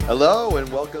Hello and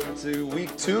welcome to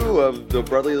week 2 of the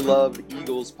Brotherly Love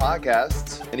Eagles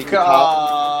podcast. Any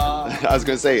Caw. I was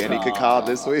going to say, any caca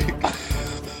this week?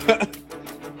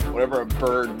 Whatever a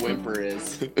bird whimper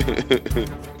is.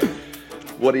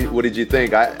 What did you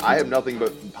think? I have nothing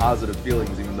but positive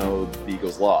feelings even though the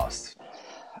Eagles lost.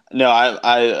 No,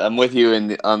 I'm with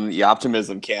you on the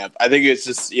optimism camp. I think it's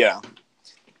just,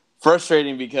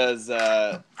 frustrating because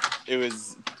it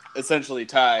was essentially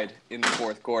tied in the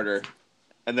fourth quarter.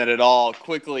 And then it all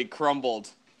quickly crumbled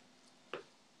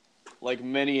like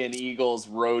many an Eagles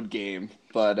road game.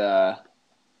 But,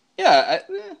 I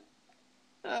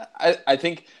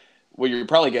think what you're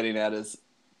probably getting at is,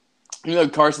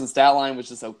 Carson's stat line was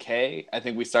just okay. I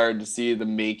think we started to see the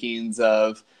makings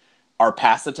of our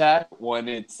pass attack when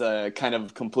it's kind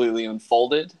of completely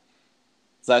unfolded.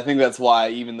 So I think that's why,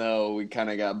 even though we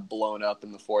kind of got blown up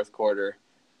in the fourth quarter,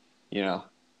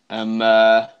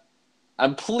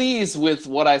 I'm pleased with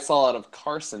what I saw out of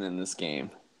Carson in this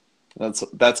game.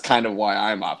 That's kind of why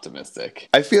I'm optimistic.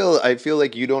 I feel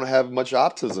like you don't have much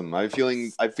optimism. I'm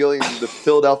feeling the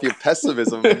Philadelphia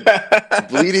pessimism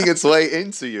bleeding its way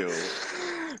into you.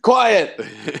 Quiet.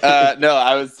 No,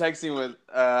 I was texting with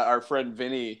our friend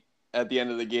Vinny at the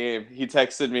end of the game. He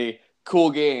texted me,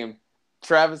 "Cool game.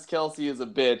 Travis Kelce is a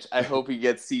bitch. I hope he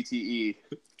gets CTE,"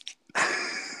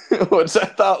 which I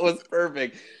thought was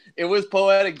perfect. It was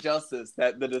poetic justice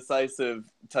that the decisive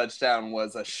touchdown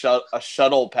was a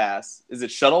shuttle pass. Is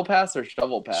it shuttle pass or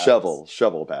shovel pass? Shovel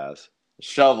pass.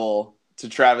 Shovel to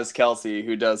Travis Kelce,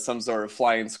 who does some sort of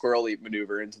flying squirrel leap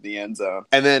maneuver into the end zone.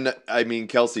 And then,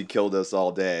 Kelce killed us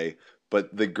all day.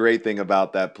 But the great thing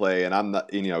about that play, and I'm not,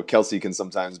 Kelce can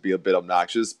sometimes be a bit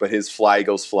obnoxious, but his fly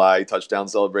Eagles fly touchdown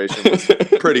celebration was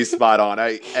pretty spot on.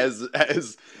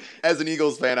 As an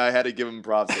Eagles fan, I had to give him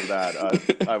props for that.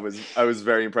 I was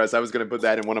very impressed. I was going to put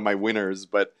that in one of my winners,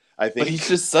 but I think he's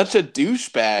just such a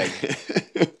douchebag.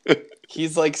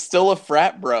 He's like still a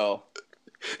frat bro.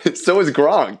 So is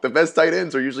Gronk. The best tight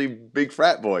ends are usually big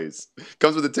frat boys.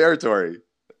 Comes with the territory.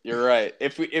 You're right.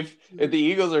 If the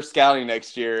Eagles are scouting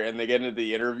next year and they get into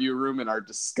the interview room and are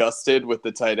disgusted with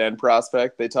the tight end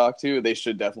prospect they talk to, they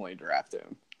should definitely draft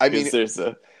him. There's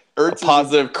a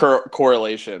positive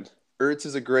correlation. Ertz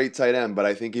is a great tight end, but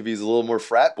I think if he's a little more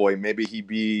frat boy, maybe he'd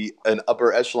be an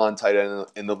upper echelon tight end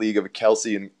in the league of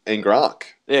Kelce and Gronk.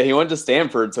 Yeah, he went to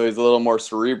Stanford, so he's a little more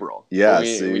cerebral. Yeah,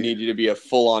 we need you to be a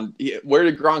full-on. Where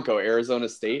did Gronk go? Arizona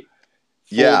State.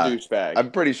 Full douchebag. I'm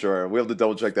pretty sure. We have to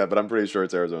double check that, but I'm pretty sure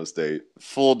it's Arizona State.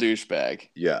 Full douchebag.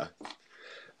 Yeah.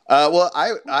 Well,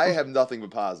 I have nothing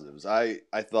but positives. I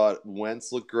thought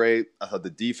Wentz looked great. I thought the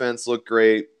defense looked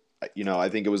great. I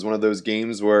think it was one of those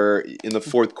games where in the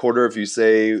fourth quarter, if you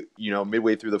say,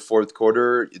 midway through the fourth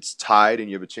quarter, it's tied and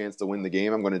you have a chance to win the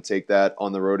game, I'm going to take that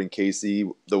on the road in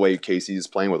KC, the way KC is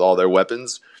playing with all their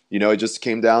weapons. It just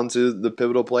came down to the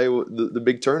pivotal play, the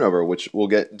big turnover, which we'll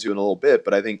get into in a little bit.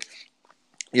 But I think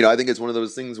it's one of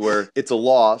those things where it's a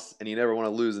loss and you never want to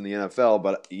lose in the NFL.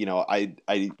 But,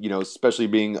 I especially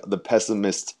being the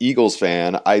pessimist Eagles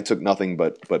fan, I took nothing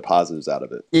but positives out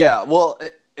of it. Yeah, well,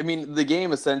 the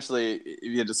game essentially, if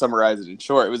you had to summarize it in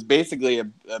short, it was basically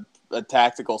a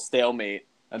tactical stalemate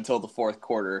until the fourth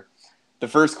quarter. The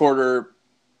first quarter,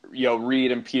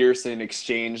 Reed and Peterson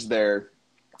exchanged their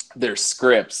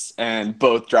scripts, and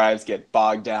both drives get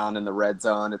bogged down in the red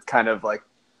zone. It's kind of like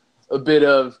a bit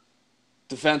of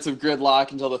defensive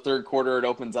gridlock until the third quarter. It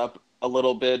opens up a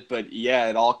little bit, but yeah,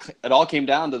 it all came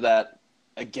down to that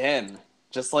again,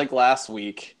 just like last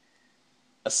week.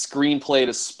 A screenplay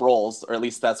to Sproles, or at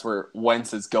least that's where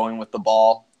Wentz is going with the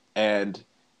ball, and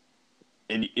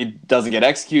it doesn't get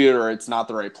executed, or it's not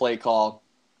the right play call.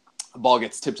 The ball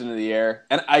gets tipped into the air.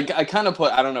 And I kind of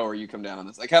put – I don't know where you come down on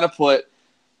this. I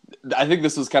think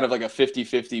this was kind of like a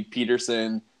 50-50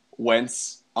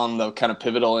 Peterson-Wentz on the kind of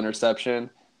pivotal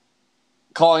interception.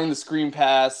 Calling the screen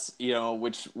pass,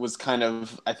 which was kind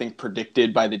of, I think,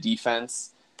 predicted by the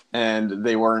defense, and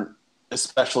they weren't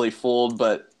especially fooled,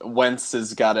 but Wentz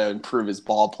has got to improve his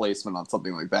ball placement on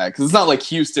something like that. Because it's not like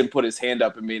Houston put his hand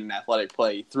up and made an athletic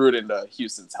play. He threw it into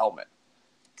Houston's helmet.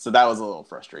 So that was a little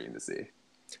frustrating to see.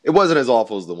 It wasn't as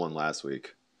awful as the one last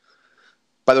week.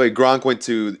 By the way, Gronk went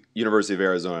to University of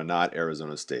Arizona, not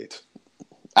Arizona State.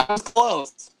 I was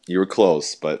close. You were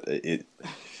close, but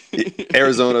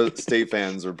Arizona State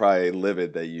fans were probably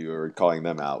livid that you were calling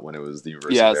them out when it was the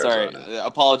University of Arizona. Yeah, sorry.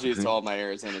 Apologies to all my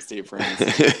Arizona State friends,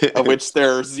 of which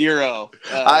there are zero.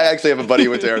 I actually have a buddy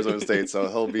who went to Arizona State, so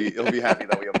he'll be happy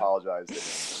that we apologized.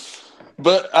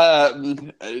 But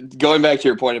going back to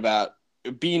your point about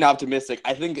being optimistic,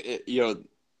 I think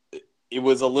it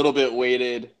was a little bit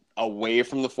weighted away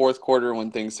from the fourth quarter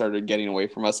when things started getting away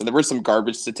from us. And there were some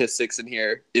garbage statistics in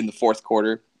here in the fourth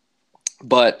quarter.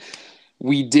 But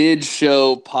we did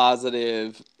show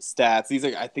positive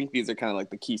stats. I think these are kind of like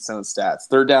the keystone stats.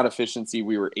 Third down efficiency,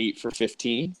 we were 8 for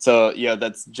 15. So,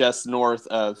 that's just north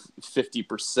of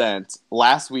 50%.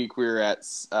 Last week, we were at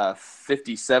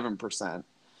 57%.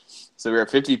 So we were at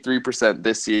 53%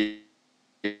 this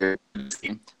year.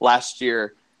 Last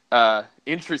year,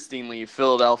 interestingly,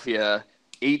 Philadelphia,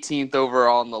 18th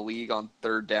overall in the league on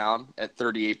third down at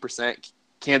 38%.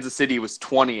 Kansas City was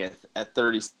 20th at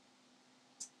 37%.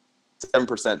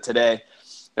 Today.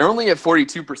 They're only at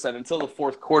 42% until the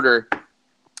fourth quarter.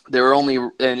 They were only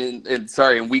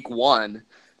in week one,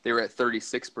 they were at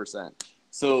 36%.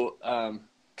 So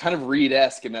kind of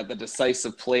Reed-esque in that the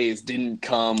decisive plays didn't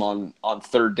come on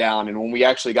third down. And when we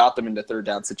actually got them into third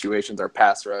down situations, our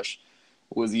pass rush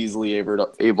was easily able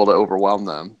to overwhelm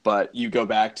them. But you go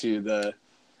back to the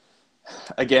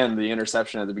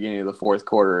interception at the beginning of the fourth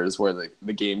quarter is where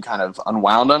the game kind of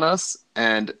unwound on us.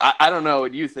 And I don't know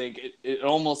what you think. It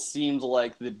almost seemed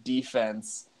like the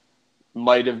defense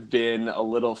might have been a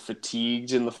little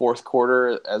fatigued in the fourth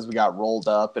quarter as we got rolled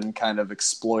up and kind of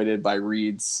exploited by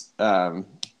Reed's,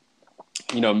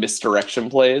 misdirection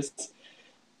plays.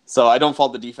 So I don't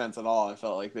fault the defense at all. I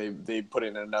felt like they put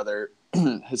in another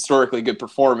historically good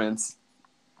performance.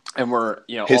 And we're,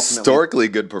 historically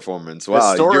good performance.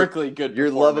 Wow. Historically good your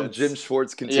performance. love of Jim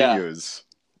Schwartz continues.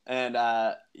 Yeah. And,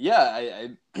 I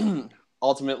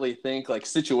ultimately think, like,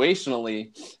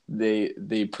 situationally,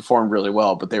 they performed really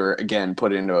well, but they were, again,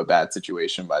 put into a bad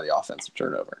situation by the offensive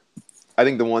turnover. I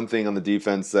think the one thing on the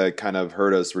defense that kind of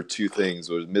hurt us were two things.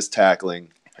 Was missed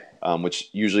tackling, which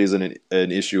usually isn't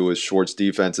an issue with Schwartz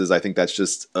defenses. I think that's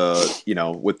just,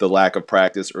 with the lack of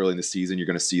practice early in the season, you're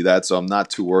going to see that. So I'm not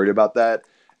too worried about that.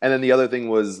 And then the other thing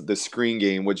was the screen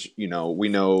game, which, we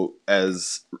know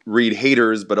as Reed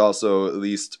haters, but also at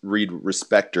least Reed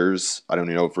respecters. I don't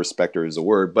even know if respecter is a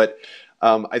word, but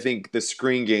I think the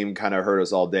screen game kind of hurt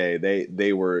us all day.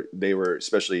 They were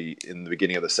especially in the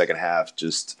beginning of the second half,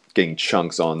 just getting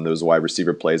chunks on those wide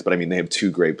receiver plays. But I mean, they have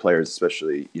two great players,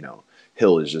 especially,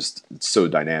 Hill is just so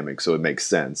dynamic, so it makes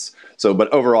sense. So,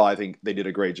 but overall, I think they did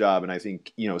a great job. And I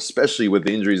think, especially with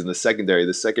the injuries in the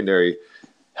secondary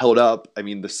held up. I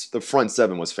mean, the front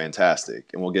seven was fantastic,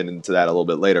 and we'll get into that a little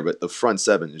bit later. But the front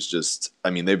seven is just,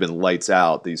 they've been lights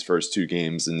out these first two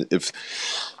games. And if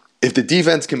the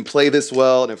defense can play this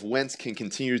well, and if Wentz can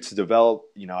continue to develop,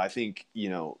 I think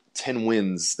 10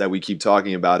 wins that we keep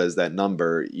talking about as that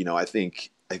number. I think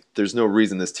there's no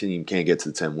reason this team can't get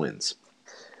to 10 wins.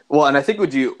 Well, and I think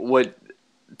what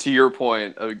to your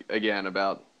point again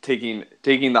about taking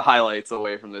the highlights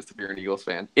away from this if you're an Eagles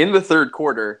fan in the third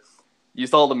quarter. You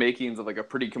saw the makings of like a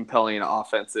pretty compelling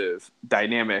offensive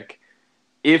dynamic.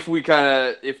 If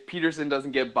Peterson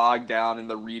doesn't get bogged down in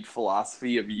the Reed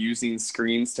philosophy of using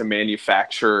screens to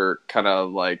manufacture kind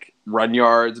of like run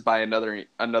yards by another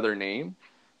name,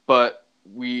 but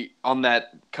we on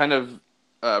that kind of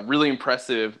really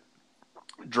impressive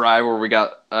drive where we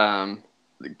got kind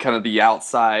of the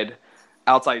outside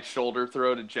shoulder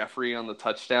throw to Jeffrey on the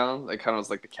touchdown, that kind of was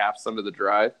like the capstone of the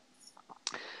drive.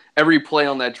 Every play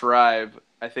on that drive,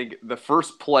 I think the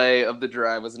first play of the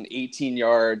drive was an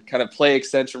 18-yard kind of play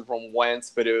extension from Wentz,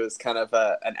 but it was kind of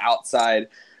an outside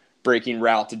breaking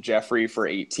route to Jeffrey for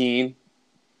 18.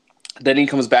 Then he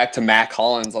comes back to Mac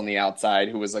Hollins on the outside,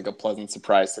 who was like a pleasant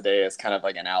surprise today as kind of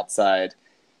like an outside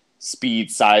speed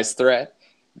size threat.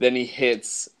 Then he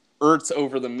hits Ertz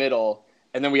over the middle,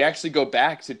 and then we actually go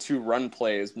back to two run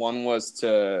plays. One was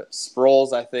to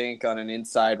Sproles, I think, on an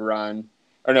inside run.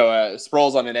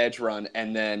 Sproles on an edge run,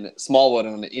 and then Smallwood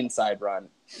on an inside run.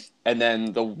 And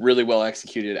then the really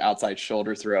well-executed outside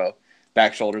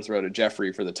back shoulder throw to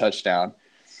Jeffrey for the touchdown.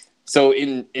 So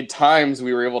in times,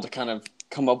 we were able to kind of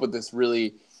come up with this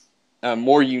really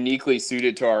more uniquely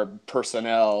suited to our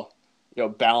personnel,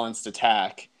 balanced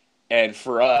attack. And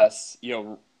for us,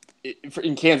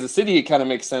 in Kansas City, it kind of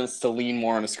makes sense to lean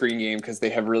more on a screen game because they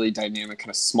have really dynamic,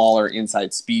 kind of smaller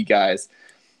inside speed guys.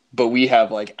 But we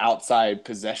have like outside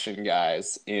possession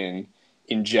guys in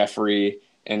Jeffrey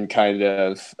and kind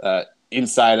of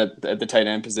inside at the tight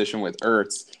end position with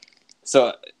Ertz.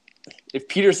 So if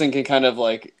Peterson can kind of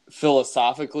like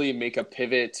philosophically make a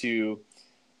pivot to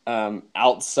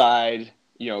outside,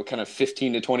 kind of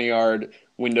 15 to 20 yard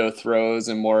window throws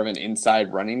and more of an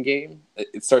inside running game,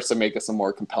 it starts to make us a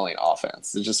more compelling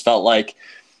offense. It just felt like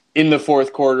in the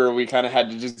fourth quarter, we kind of had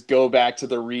to just go back to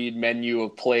the Reed menu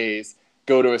of plays,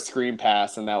 go to a screen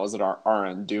pass, and that was our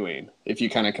undoing, if you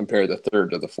kind of compare the third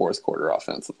to the fourth quarter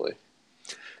offensively.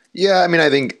 Yeah, I mean, I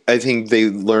think they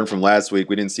learned from last week.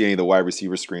 We didn't see any of the wide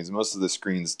receiver screens. Most of the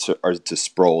screens are to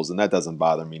Sproles, and that doesn't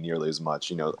bother me nearly as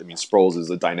much. I mean, Sproles is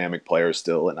a dynamic player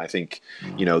still, and I think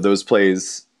those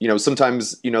plays.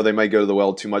 Sometimes they might go to the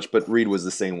well too much, but Reed was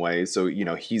the same way. So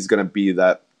he's going to be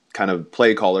that kind of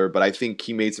play caller. But I think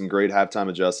he made some great halftime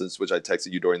adjustments, which I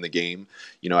texted you during the game.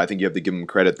 I think you have to give him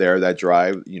credit there. That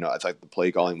drive, I thought the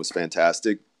play calling was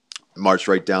fantastic. Marched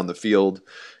right down the field,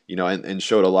 and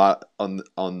showed a lot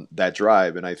on that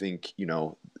drive. And I think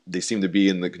they seem to be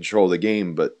in the control of the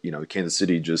game, but Kansas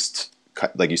City just,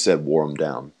 like you said, wore them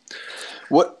down.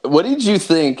 What did you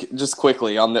think, just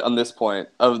quickly on this point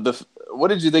of the? What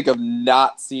did you think of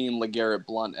not seeing LeGarrette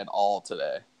Blount at all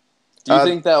today? Do you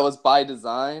think that was by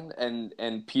design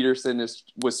and Peterson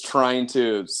was trying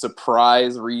to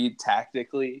surprise Reed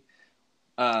tactically?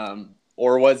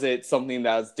 Or was it something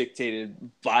that was dictated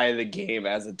by the game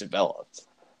as it developed?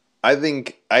 I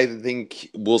think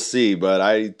we'll see, but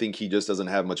I think he just doesn't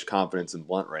have much confidence in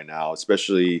Blount right now,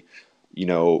 especially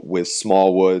with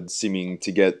Smallwood seeming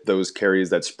to get those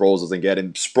carries that Sproles doesn't get.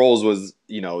 And Sproles was,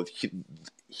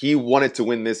 he wanted to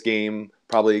win this game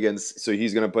probably against, so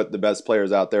he's going to put the best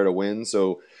players out there to win.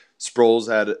 So Sproles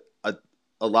had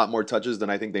a lot more touches than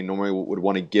I think they normally would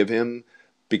want to give him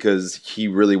because he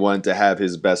really wanted to have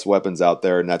his best weapons out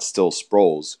there, and that's still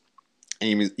Sproles.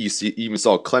 And you even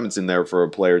saw Clements in there for a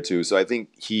play or two. So I think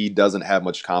he doesn't have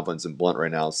much confidence in Blount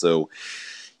right now. So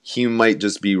he might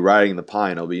just be riding the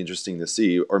pine. It'll be interesting to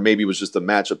see. Or maybe it was just a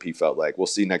matchup he felt like. We'll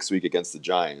see next week against the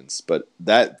Giants. But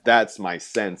that's my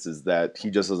sense, is that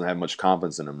he just doesn't have much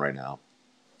confidence in him right now.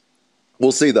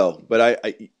 We'll see, though. But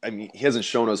I mean, he hasn't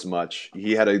shown us much.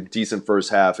 He had a decent first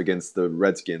half against the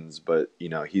Redskins, but he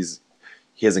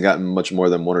hasn't gotten much more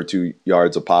than 1 or 2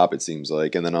 yards a pop, it seems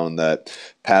like. And then on that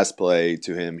pass play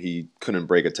to him, he couldn't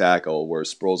break a tackle, where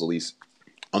Sproles, at least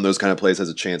on those kind of plays, has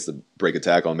a chance to break a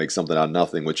tackle and make something out of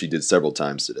nothing, which he did several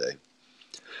times today.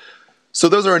 So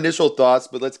those are initial thoughts,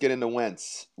 but let's get into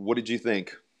Wentz. What did you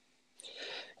think?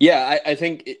 Yeah, I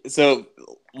think so.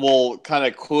 We'll kind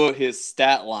of quote his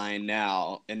stat line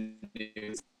now, and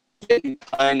it's getting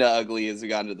kind of ugly as we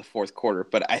got into the fourth quarter.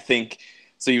 But I think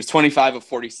so. He was 25 of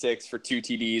 46 for 2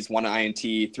 TDs, 1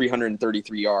 INT,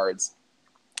 333 yards.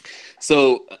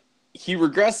 So he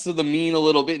regressed to the mean a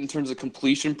little bit in terms of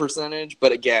completion percentage,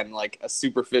 but again, like a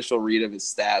superficial read of his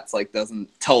stats, like doesn't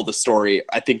tell the story.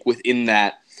 I think within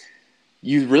that,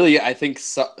 you really, I think,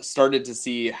 started to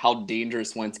see how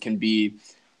dangerous Wentz can be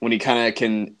when he kind of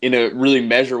can, in a really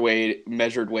measured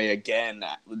way again,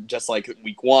 just like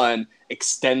week one,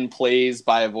 extend plays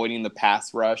by avoiding the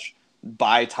pass rush,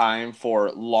 buy time for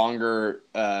longer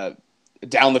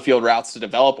down the field routes to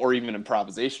develop, or even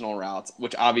improvisational routes,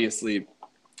 which obviously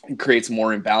creates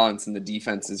more imbalance in the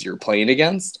defenses you're playing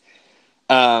against.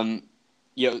 And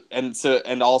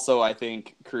also I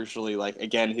think crucially, like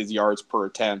again, his yards per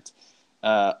attempt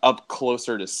up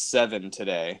closer to 7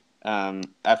 today.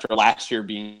 After last year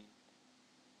being,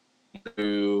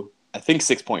 I think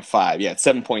 6.5. Yeah, it's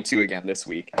 7.2 again this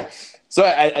week. So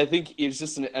I think it's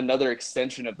just another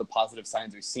extension of the positive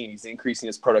signs we've seen. He's increasing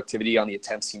his productivity on the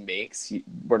attempts he makes.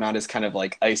 We're not as kind of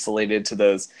like isolated to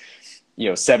those,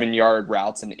 7-yard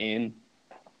routes and in.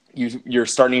 You're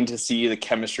starting to see the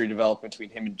chemistry develop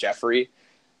between him and Jeffrey.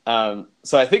 So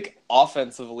I think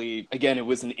offensively, again, it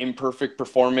was an imperfect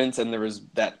performance, and there was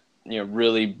that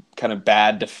really kind of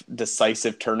bad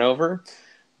decisive turnover.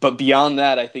 But beyond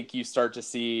that, I think you start to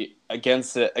see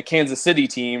against a Kansas City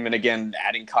team, and again,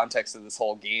 adding context to this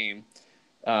whole game,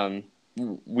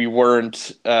 we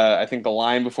weren't. I think the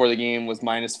line before the game was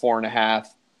 -4.5.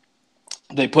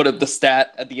 They put up the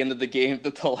stat at the end of the game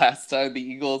that the last time the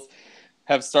Eagles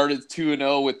have started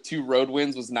 2-0 with 2 road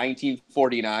wins was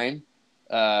 1949,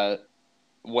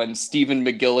 when Stephen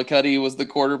McGillicuddy was the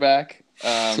quarterback,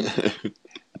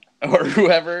 or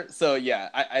whoever. So yeah,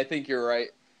 I think you're right.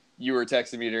 You were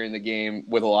texting me during the game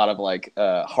with a lot of like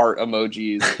heart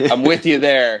emojis. I'm with you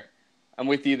there.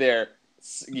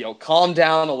 Calm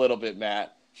down a little bit,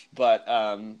 Matt. But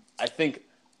I think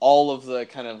all of the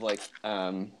kind of like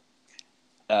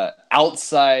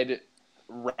outside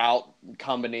route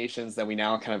combinations that we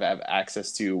now kind of have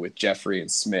access to with Jeffrey and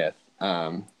Smith,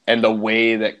 and the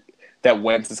way that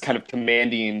Wentz is kind of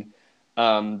commanding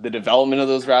the development of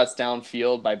those routes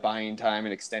downfield by buying time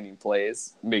and extending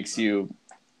plays makes you,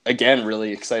 again,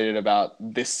 really excited about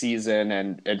this season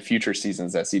and future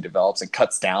seasons as he develops and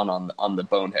cuts down on the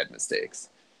bonehead mistakes.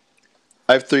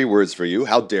 I have 3 words for you.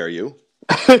 How dare you?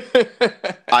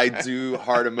 I do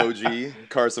heart emoji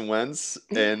Carson Wentz,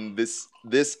 and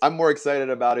this I'm more excited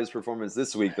about his performance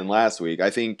this week than last week. I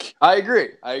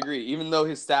agree. Even though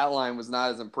his stat line was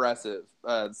not as impressive,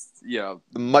 A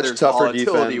much there's tougher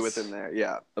volatility defense within there.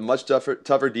 Yeah. a much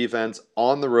tougher defense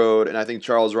on the road. And I think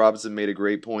Charles Robinson made a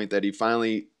great point that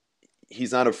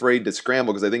he's not afraid to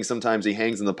scramble, because I think sometimes he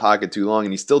hangs in the pocket too long,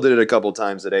 and he still did it a couple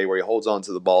times today where he holds on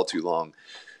to the ball too long.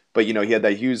 But, he had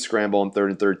that huge scramble on 3rd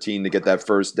and 13 to get that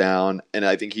first down. And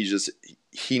I think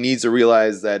he needs to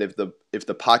realize that if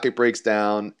the pocket breaks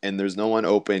down and there's no one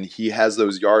open, he has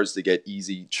those yards to get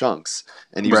easy chunks.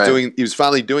 And he was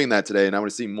finally doing that today, and I want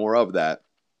to see more of that.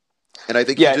 And I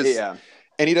think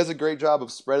and he does a great job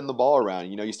of spreading the ball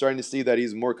around. You're starting to see that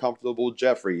he's more comfortable with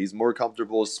Jeffrey. He's more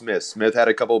comfortable with Smith. Smith had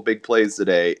a couple of big plays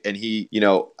today, and he,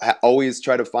 always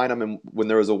try to find him. And when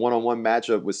there was a one-on-one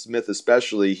matchup with Smith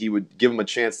especially, he would give him a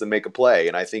chance to make a play.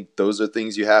 And I think those are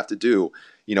things you have to do.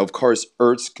 Of course,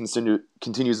 Ertz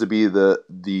continues to be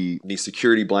the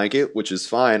security blanket, which is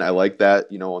fine. I like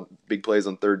that. On big plays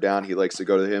on 3rd down, he likes to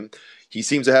go to him. He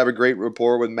seems to have a great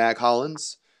rapport with Mac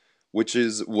Hollins, which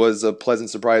was a pleasant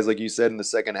surprise, like you said, in the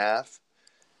second half.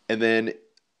 And then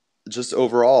just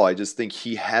overall, I just think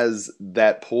he has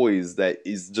that poise that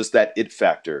is just that it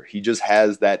factor. He just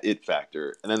has that it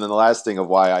factor. And then the last thing of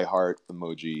why I heart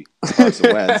emoji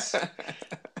Carson Wentz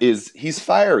is he's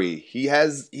fiery. He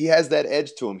has that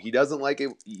edge to him. He doesn't like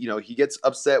it. He gets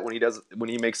upset when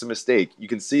he makes a mistake. You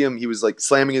can see him. He was like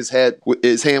slamming his hand with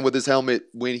his helmet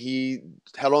when he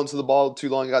held on to the ball too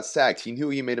long and got sacked. He knew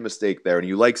he made a mistake there, and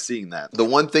you like seeing that. The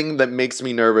one thing that makes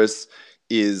me nervous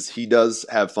is he does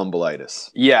have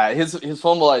fumbleitis. Yeah, his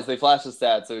fumbleitis, they flashed the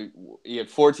stats. So he had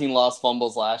 14 lost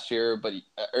fumbles last year,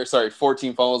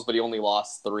 14 fumbles, but he only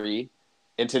lost 3.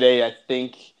 And today, I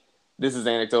think, this is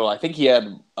anecdotal, I think he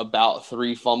had about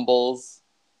 3 fumbles,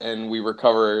 and we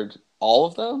recovered all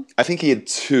of them? I think he had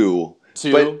 2.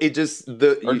 But it just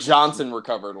Johnson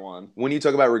recovered 1. When you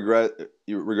talk about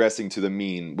regressing to the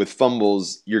mean with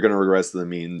fumbles, you're going to regress to the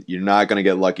mean. You're not going to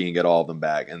get lucky and get all of them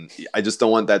back. And I just don't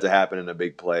want that to happen in a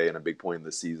big play and a big point in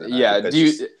the season. Yeah.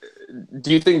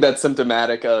 Do you think that's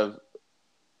symptomatic of?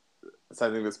 So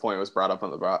I think this point was brought up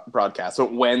on the broadcast. So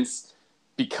Wentz,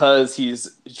 because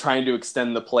he's trying to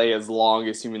extend the play as long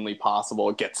as humanly possible,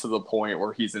 it gets to the point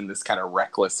where he's in this kind of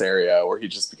reckless area where he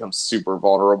just becomes super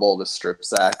vulnerable to strip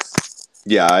sacks.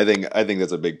 Yeah, I think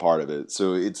that's a big part of it.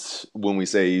 So it's when we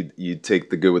say you take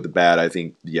the good with the bad, I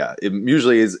think, it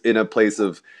usually is in a place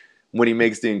of when he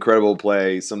makes the incredible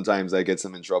play, sometimes that gets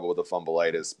him in trouble with a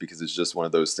fumbleitis, because it's just one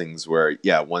of those things where,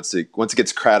 once it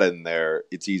gets crowded in there,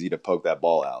 it's easy to poke that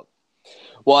ball out.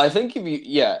 Well, I think if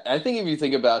you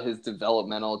think about his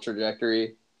developmental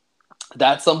trajectory,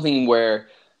 that's something where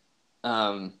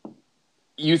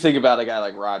you think about a guy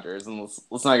like Rodgers, and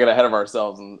let's not get ahead of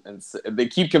ourselves. And they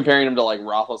keep comparing him to like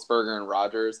Roethlisberger and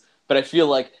Rodgers, but I feel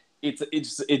like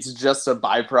it's just a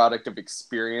byproduct of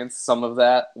experience. Some of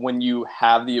that, when you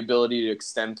have the ability to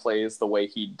extend plays the way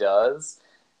he does,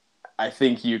 I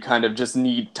think you kind of just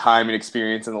need time and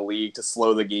experience in the league to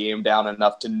slow the game down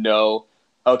enough to know,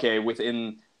 okay,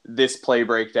 within this play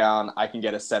breakdown, I can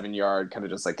get a 7-yard kind of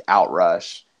just like out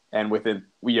rush, and within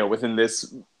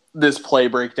this play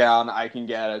breakdown, I can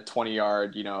get a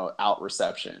 20-yard, out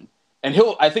reception. And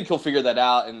I think he'll figure that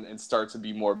out and start to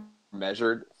be more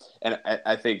measured. And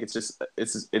I think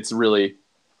it's really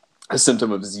a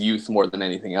symptom of his youth more than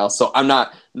anything else. So I'm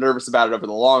not nervous about it over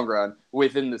the long run.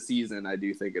 Within the season, I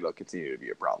do think it'll continue to be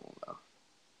a problem, though.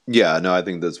 Yeah, no, I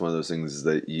think that's one of those things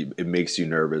that it makes you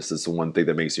nervous. It's the one thing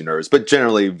that makes you nervous. But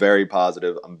generally, very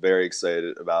positive. I'm very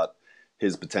excited about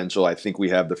his potential. I think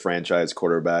we have the franchise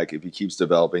quarterback. If he keeps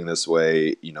developing this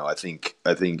way, I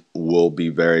think we'll be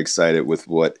very excited with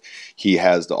what he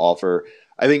has to offer.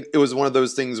 I think it was one of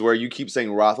those things where you keep saying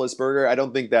Roethlisberger. I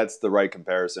don't think that's the right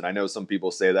comparison. I know some people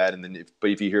say that, and then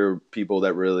but if you hear people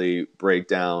that really break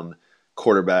down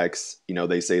quarterbacks,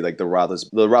 they say like the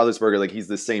Roethlisberger, like he's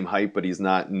the same height, but he's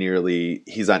not nearly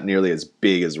as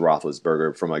big as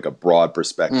Roethlisberger from like a broad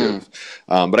perspective.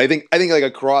 But I think like a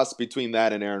cross between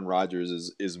that and Aaron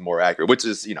Rodgers is more accurate, which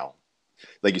is,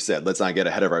 like you said, let's not get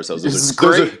ahead of ourselves. This is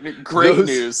great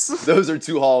news. Those are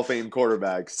 2 Hall of Fame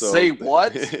quarterbacks. So. Say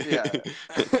what? Yeah.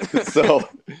 So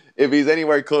if he's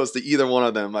anywhere close to either one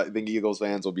of them, I think Eagles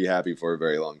fans will be happy for a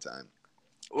very long time.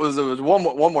 Was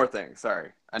one more thing?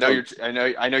 Sorry, I know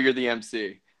you're the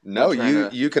MC. No,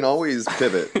 you can always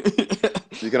pivot.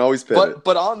 You can always pivot.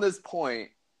 But on this point,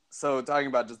 so talking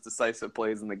about just decisive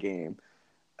plays in the game,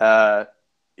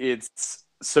 it's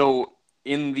so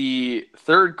in the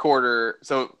third quarter.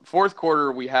 So fourth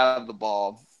quarter, we have the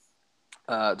ball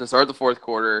to start the fourth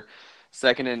quarter,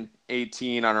 2nd and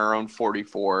 18 on our own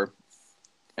 44,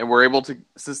 and we're able to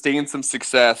sustain some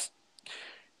success.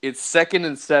 It's 2nd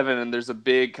and 7, and there's a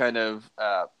big kind of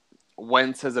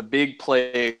Wentz has a big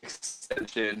play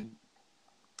extension,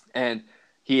 and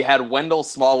he had Wendell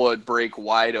Smallwood break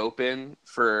wide open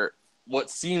for what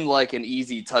seemed like an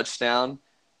easy touchdown.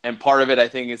 And part of it, I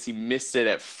think, is he missed it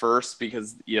at first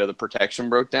because, the protection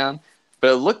broke down.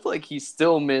 But it looked like he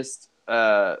still missed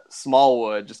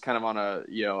Smallwood just kind of on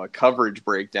a coverage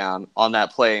breakdown on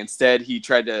that play. Instead, he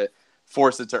tried to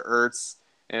force it to Ertz,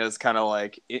 and it was kind of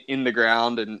like in the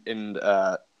ground, and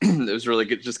it was really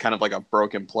good, just kind of like a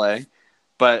broken play.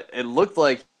 But it looked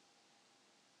like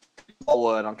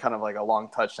Smallwood on kind of like a long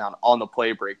touchdown on the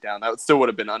play breakdown. That still would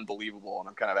have been unbelievable, and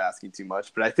I'm kind of asking too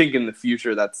much. But I think in the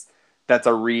future, that's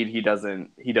a read he doesn't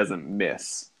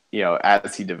miss,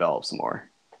 as he develops more.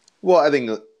 Well, I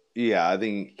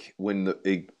think when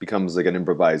it becomes like an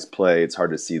improvised play, it's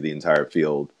hard to see the entire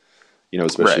field.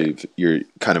 Especially if you're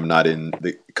kind of not in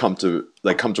the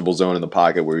comfortable zone in the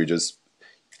pocket where you're just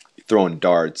throwing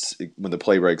darts when the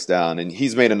play breaks down. And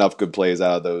he's made enough good plays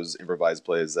out of those improvised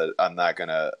plays that I'm not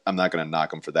gonna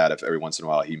knock him for that if every once in a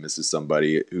while he misses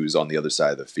somebody who's on the other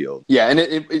side of the field. Yeah, and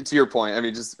it to your point, I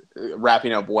mean, just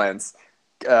wrapping up Wentz.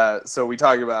 So we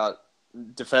talked about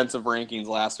defensive rankings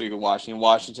last week of Washington.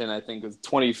 Washington, I think, was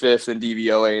 25th in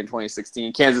DVOA in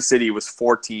 2016. Kansas City was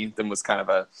 14th and was kind of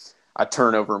a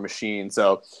turnover machine.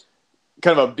 So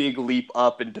kind of a big leap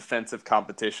up in defensive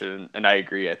competition. And I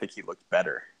agree. I think he looked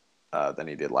better than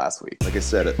he did last week. Like I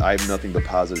said, I have nothing but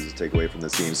positives to take away from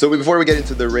this game. So before we get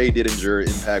into the Ray Didinger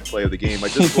impact play of the game, I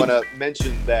just want to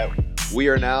mention that we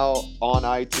are now on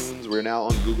iTunes. We're now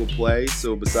on Google Play.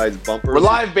 So besides bumpers, we're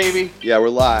live, baby. Yeah, we're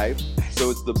live. So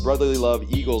it's the Brotherly Love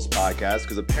Eagles podcast,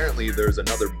 because apparently there's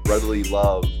another Brotherly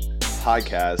Love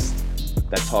podcast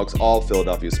that talks all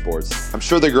Philadelphia sports. I'm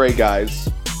sure they're great guys.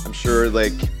 I'm sure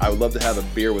I would love to have a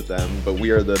beer with them, but we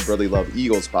are the Brotherly Love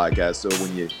Eagles podcast. So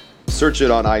when you search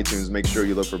it on iTunes, make sure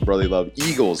you look for Brotherly Love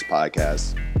Eagles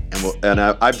podcast. And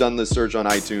I've done the search on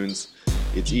iTunes.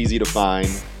 It's easy to find.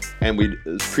 And we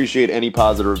appreciate any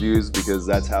positive reviews, because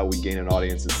that's how we gain an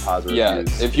audience, is positive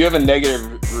reviews. Yeah, if you have a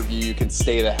negative review, you can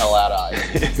stay the hell out of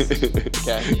iTunes.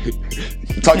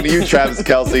 Okay? I'm talking to you, Travis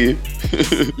Kelce.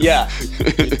 Yeah,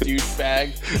 you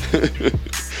douchebag.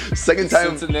 Second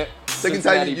time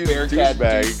you use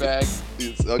douchebag.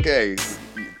 It's okay.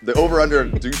 The over-under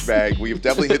douchebag, we've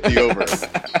definitely hit the over.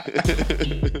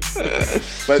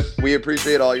 But we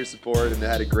appreciate all your support, and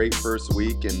had a great first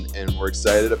week, and we're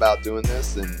excited about doing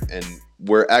this. And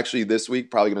we're actually this week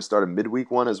probably going to start a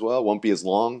midweek one as well. Won't be as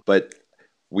long, but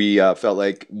we felt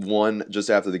like one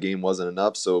just after the game wasn't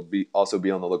enough, so also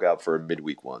be on the lookout for a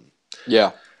midweek one.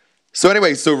 Yeah. So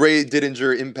anyway, Ray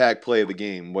Didinger impact play of the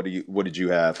game. What did you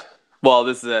have? Well,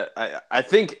 this is I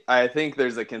think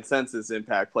there's a consensus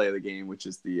impact play of the game, which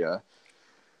is the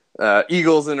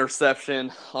Eagles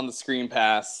interception on the screen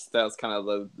pass. That was kind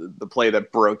of the play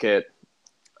that broke it.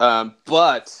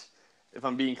 But if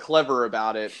I'm being clever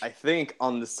about it, I think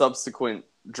on the subsequent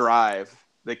drive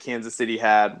that Kansas City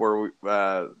had, where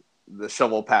the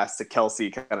shovel pass to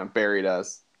Kelce kind of buried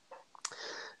us,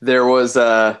 there was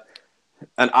an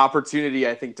opportunity,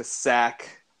 I think, to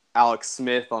sack Alex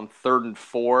Smith on 3rd and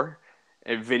 4.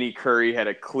 And Vinny Curry had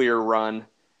a clear run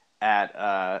at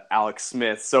Alex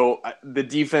Smith. So the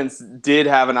defense did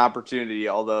have an opportunity,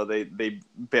 although they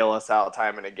bail us out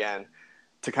time and again,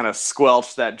 to kind of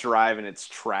squelch that drive in its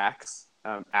tracks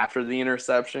after the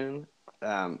interception.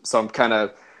 So I'm kind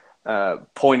of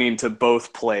pointing to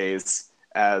both plays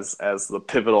as the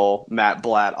pivotal Matt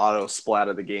Blatt auto splat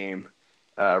of the game,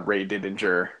 Ray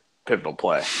Didinger pivotal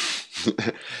play.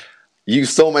 You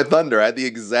stole my thunder. I had the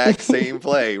exact same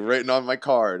play written on my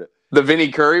card. The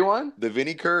Vinny Curry one? The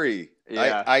Vinny Curry.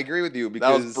 Yeah. I agree with you.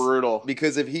 Because, that was brutal.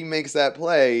 Because if he makes that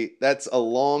play, that's a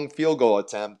long field goal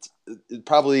attempt,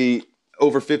 probably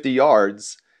over 50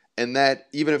 yards. And that,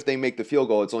 even if they make the field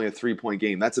goal, it's only a 3-point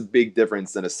game. That's a big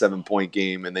difference than a 7-point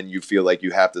game. And then you feel like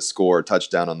you have to score a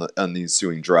touchdown on the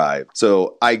ensuing drive.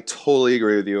 So I totally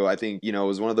agree with you. I think, it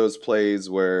was one of those plays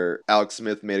where Alex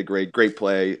Smith made a great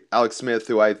play. Alex Smith,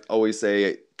 who I always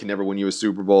say can never win you a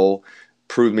Super Bowl,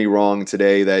 proved me wrong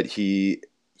today that he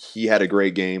had a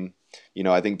great game.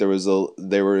 I think they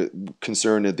were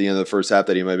concerned at the end of the first half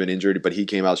that he might have been injured, but he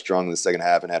came out strong in the second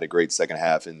half and had a great second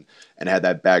half and had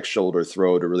that back shoulder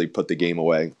throw to really put the game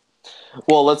away.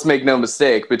 Well, let's make no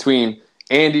mistake, between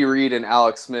Andy Reid and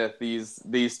Alex Smith,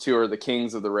 these two are the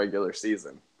kings of the regular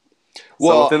season.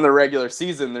 So within the regular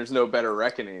season, there's no better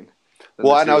reckoning.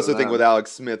 Well, and I also think with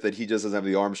Alex Smith that he just doesn't have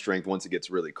the arm strength once it gets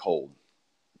really cold.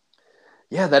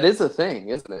 Yeah, that is a thing,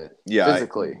 isn't it? Yeah,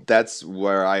 physically. That's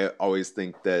where I always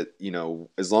think that,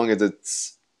 as long as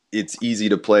it's it's easy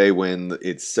to play when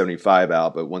it's 75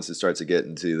 out, but once it starts to get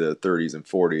into the 30s and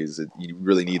 40s, you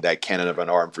really need that cannon of an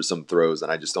arm for some throws,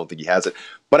 and I just don't think he has it.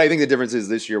 But I think the difference is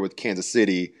this year with Kansas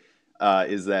City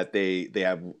is that they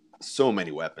have so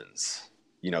many weapons.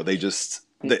 They just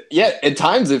yeah. At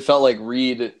times it felt like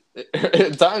Reed.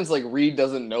 At times, like Reed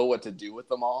doesn't know what to do with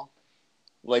them all.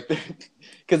 Like,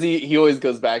 because he always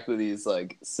goes back to these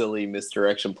like silly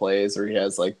misdirection plays where he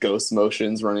has like ghost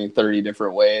motions running 30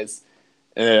 different ways,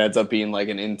 and it ends up being like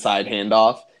an inside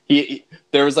handoff.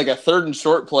 There was like a 3rd and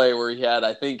short play where he had,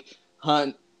 I think,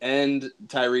 Hunt and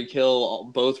Tyreek Hill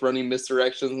both running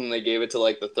misdirections, and they gave it to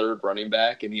like the 3rd running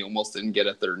back, and he almost didn't get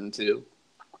a 3rd and 2.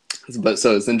 But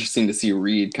so it's interesting to see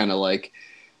Reed kind of like.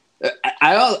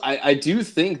 I do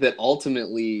think that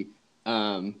ultimately.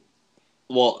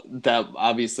 Well, that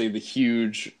obviously the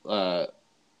huge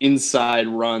inside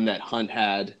run that Hunt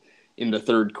had in the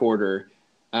 3rd quarter,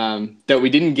 that we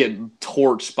didn't get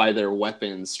torched by their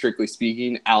weapons, strictly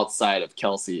speaking, outside of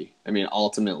Kelsey. I mean,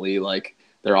 ultimately, like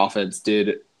their offense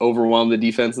did overwhelm the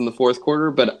defense in the 4th quarter,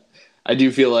 but I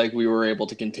do feel like we were able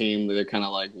to contain the kind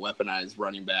of like weaponized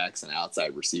running backs and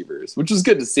outside receivers, which is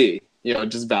good to see. It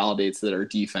just validates that our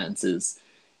defense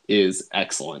is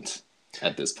excellent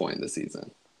at this point in the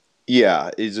season. Yeah,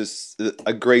 he's just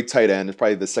a great tight end. It's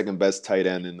probably the 2nd best tight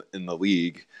end in the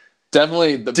league.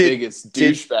 Definitely the biggest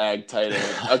douchebag tight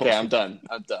end. Okay, I'm done.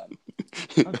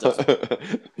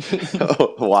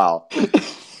 Oh, wow.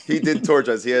 He did torch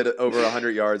us. He had over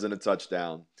 100 yards and a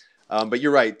touchdown. But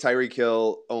you're right. Tyreek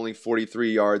Hill, only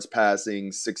 43 yards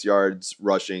passing, 6 yards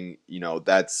rushing.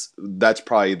 That's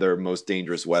probably their most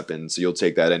dangerous weapon. So you'll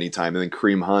take that anytime. And then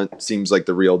Kareem Hunt seems like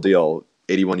the real deal.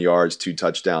 81 yards, 2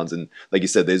 touchdowns. And like you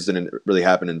said, this didn't really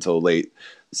happen until late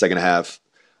second half.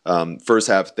 First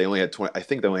half, they only had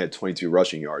 22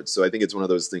 rushing yards. So I think it's one of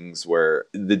those things where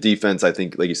the defense, I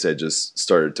think, like you said, just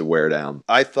started to wear down.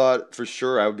 I thought for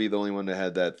sure I would be the only one that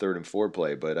had that 3rd and 4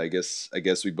 play, but I guess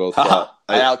we both thought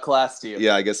I outclassed you.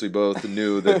 Yeah, I guess we both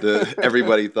knew that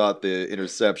everybody thought the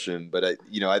interception, but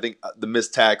I think the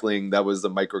missed tackling, that was the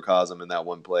microcosm in that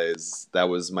one play. That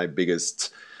was my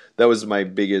biggest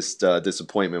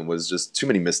disappointment, was just too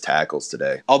many missed tackles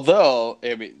today. Although,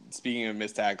 speaking of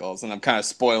missed tackles, and I'm kind of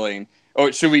spoiling.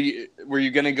 Oh, were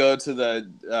you going to go to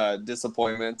the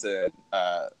disappointment and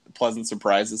pleasant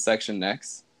surprises section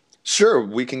next? Sure,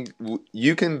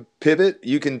 you can pivot.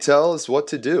 You can tell us what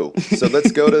to do. So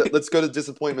let's go to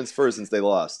disappointments first, since they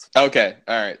lost. Okay,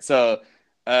 all right. So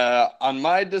on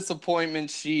my disappointment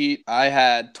sheet, I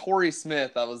had Torrey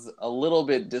Smith. I was a little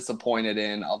bit disappointed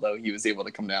in, although he was able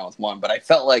to come down with 1. But I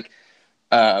felt like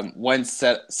Wentz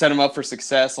set him up for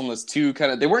success on those 2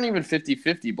 they weren't even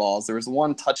 50-50 balls. There was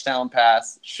 1 touchdown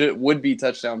pass, would-be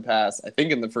touchdown pass, I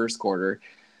think in the 1st quarter,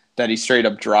 that he straight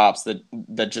up drops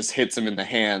that just hits him in the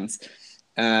hands.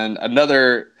 And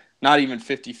another not even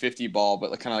 50-50 ball,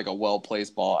 but kind of like a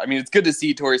well-placed ball. I mean, it's good to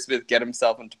see Torrey Smith get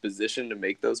himself into position to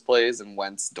make those plays and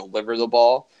Wentz deliver the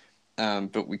ball.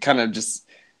 But we kind of just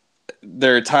 –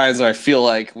 there are times where I feel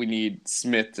like we need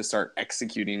Smith to start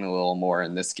executing a little more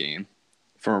in this game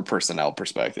from a personnel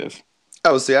perspective.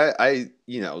 Oh, see,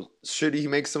 should he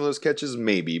make some of those catches?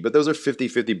 Maybe, but those are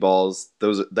 50-50 balls.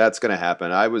 That's going to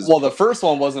happen. Well, the first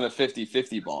one wasn't a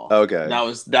 50-50 ball. Okay. That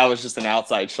was just an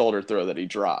outside shoulder throw that he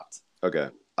dropped. Okay.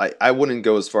 I wouldn't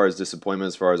go as far as disappointment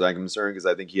as far as I'm concerned, because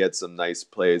I think he had some nice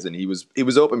plays and he was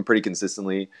open pretty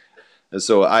consistently. And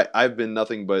so I've been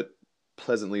nothing but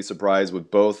pleasantly surprised with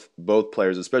both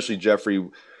players, especially Jeffrey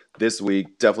this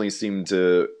week. Definitely seemed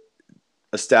to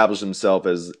establish himself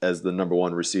as the number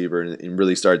 1 receiver and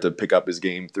really started to pick up his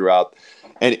game throughout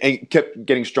and kept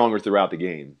getting stronger throughout the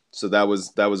game. So that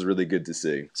was really good to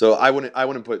see. So I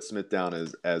wouldn't put Smith down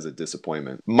as a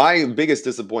disappointment. My biggest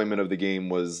disappointment of the game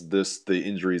was the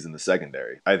injuries in the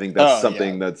secondary. I think that's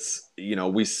something that's,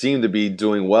 we seem to be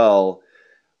doing well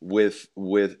with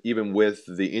even with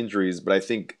the injuries, but I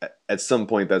think at some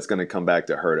point that's going to come back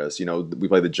to hurt us. We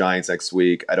play the Giants next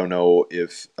week. I don't know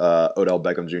if Odell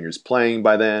Beckham Jr. is playing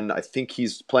by then. I think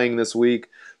he's playing this week.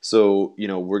 So,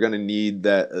 we're going to need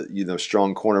that,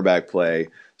 strong cornerback play.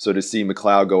 So to see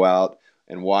McLeod go out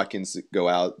and Watkins go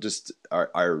out, just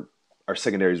our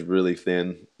secondary is really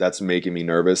thin. That's making me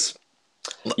nervous.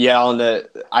 Yeah,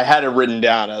 I had it written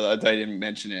down. I didn't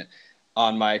mention it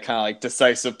on my kind of like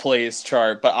decisive plays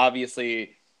chart, but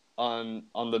obviously on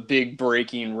the big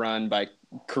breaking run by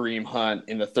Kareem Hunt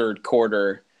in the 3rd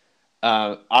quarter,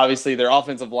 obviously their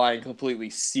offensive line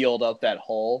completely sealed up that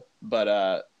hole,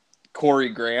 but Corey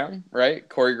Graham,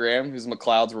 who's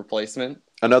McLeod's replacement.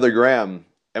 Another Graham.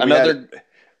 And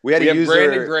we had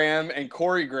Brandon Graham and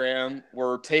Corey Graham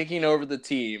were taking over the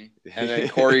team, and then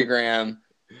Corey Graham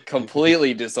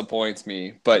completely disappoints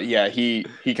me. But yeah, he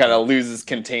kind of loses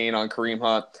contain on Kareem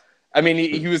Hunt. I mean,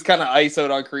 he was kind of ISO'd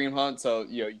on Kareem Hunt, so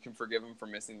you can forgive him for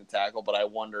missing the tackle. But I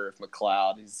wonder if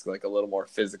McLeod, he's like a little more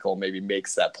physical, maybe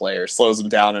makes that play or slows him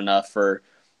down enough for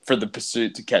the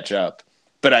pursuit to catch up.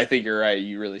 But I think you're right.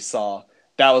 You really saw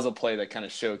that was a play that kind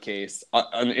of showcased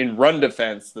in run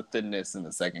defense the thinness in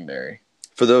the secondary.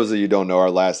 For those of you who don't know, our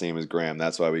last name is Graham.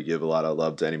 That's why we give a lot of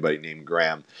love to anybody named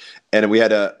Graham. And we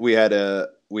had a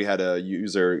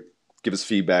user give us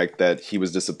feedback that he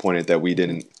was disappointed that we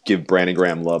didn't give Brandon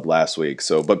Graham love last week.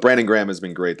 But Brandon Graham has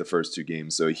been great the first 2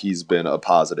 games, so he's been a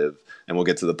positive, and we'll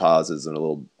get to the positives in a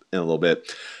little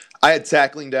bit. I had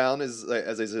tackling down as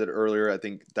I said earlier. I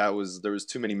think there was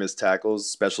too many missed tackles,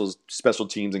 special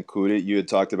teams included. You had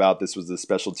talked about this was the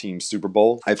special teams Super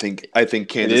Bowl. I think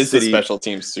Kansas City the special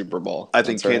teams Super Bowl. I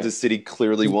think Kansas City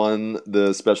clearly won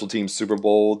the special teams Super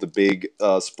Bowl. The big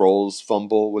Sproles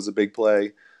fumble was a big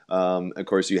play. Of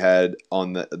course, you had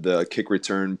on the kick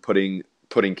return putting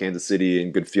Kansas City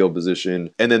in good field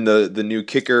position, and then the new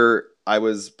kicker. I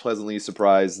was pleasantly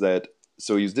surprised that.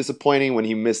 So he was disappointing when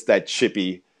he missed that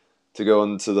chippy to go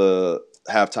into the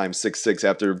halftime 6-6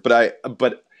 after,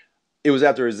 but it was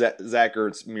after Zach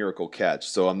Ertz's miracle catch,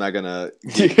 so I'm not gonna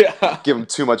give him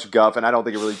too much guff, and I don't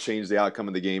think it really changed the outcome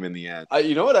of the game in the end.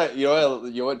 You know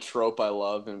what trope I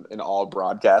love in all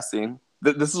broadcasting?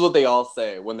 This is what they all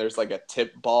say when there's like a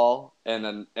tip ball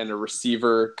and a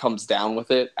receiver comes down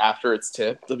with it after it's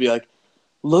tipped. They'll be like,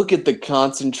 "Look at the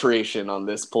concentration on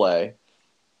this play,"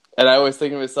 and I always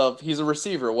think to myself, "He's a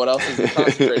receiver. What else is he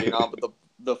concentrating on but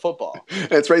the football?"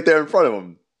 It's right there in front of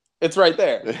him. It's right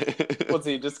there. What's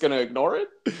he just going to ignore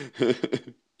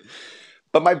it?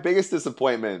 But my biggest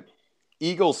disappointment,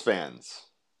 Eagles fans.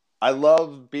 I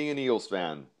love being an Eagles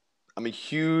fan. I'm a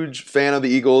huge fan of the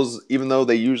Eagles, even though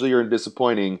they usually are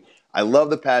disappointing. I love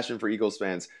the passion for Eagles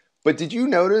fans. But did you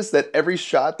notice that every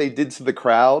shot they did to the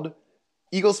crowd,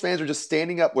 Eagles fans were just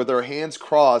standing up with their hands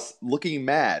crossed, looking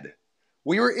mad?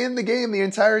 We were in the game the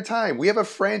entire time. We have a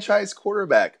franchise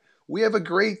quarterback. We have a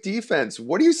great defense.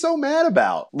 What are you so mad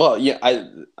about? Well, yeah,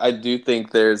 I do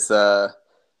think there's kind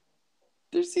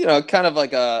of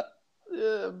like a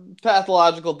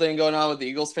pathological thing going on with the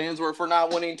Eagles fans where if we're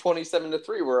not winning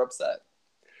 27-3, we're upset.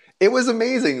 It was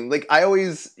amazing. Like I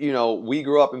always, we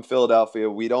grew up in Philadelphia.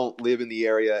 We don't live in the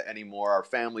area anymore. Our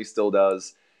family still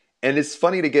does. And it's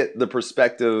funny to get the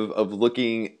perspective of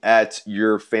looking at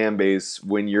your fan base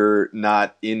when you're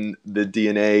not in the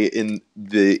DNA, in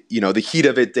the heat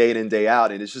of it day in and day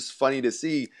out. And it's just funny to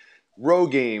see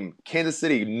road game, Kansas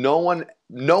City. No one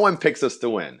picks us to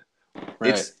win.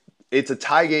 Right. It's a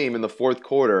tie game in the fourth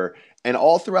quarter, and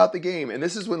all throughout the game. And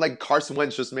this is when like Carson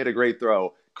Wentz just made a great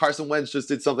throw. Carson Wentz just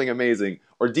did something amazing.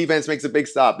 Or defense makes a big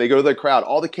stop. They go to the crowd.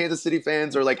 All the Kansas City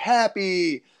fans are like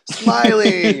happy,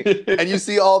 smiling. And you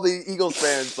see all the Eagles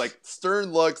fans like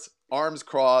stern looks, arms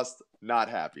crossed, not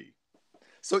happy.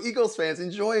 So Eagles fans,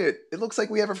 enjoy it. It looks like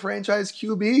we have a franchise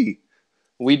QB.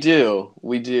 We do.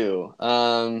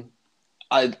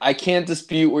 I can't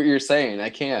dispute what you're saying. I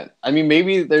can't. I mean,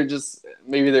 maybe they're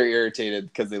irritated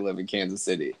because they live in Kansas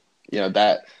City.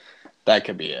 That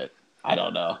could be it. I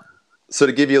don't know. So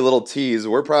to give you a little tease,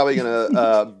 we're probably going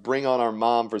to bring on our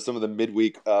mom for some of the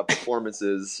midweek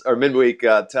performances or midweek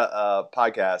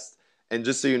podcast. And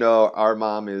just so you know, our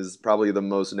mom is probably the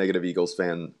most negative Eagles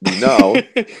fan we know.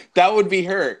 That would be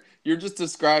her. You're just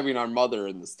describing our mother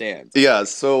in the stands. Yeah,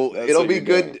 so it'll be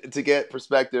good to get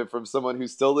perspective from someone who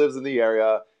still lives in the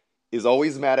area, is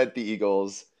always mad at the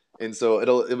Eagles, and so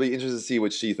it'll be interesting to see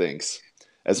what she thinks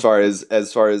as far as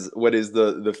what is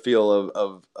the feel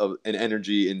of an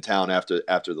energy in town after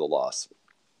the loss.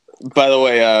 By the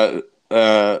way,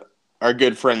 our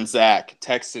good friend Zach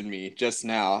texted me just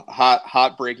now.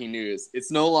 Hot breaking news. It's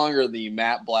no longer the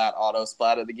Matt Blatt auto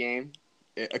splat of the game.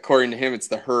 According to him, it's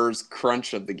the Hers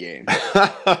crunch of the game.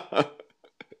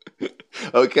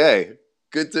 Okay,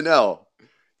 good to know.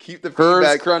 Keep the Hers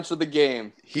feedback. crunch of the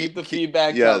game. Keep the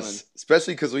feedback coming.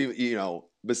 Especially because we,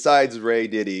 besides Ray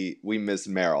Diddy, we miss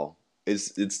Merrill.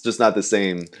 It's just not the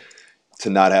same to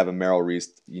not have a Merrill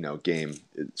Reese, game.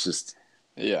 It's just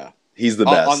he's the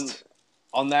best.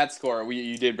 On that score,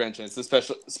 you did mention it's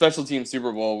the special team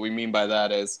Super Bowl. We mean by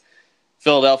that is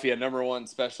Philadelphia number one ranked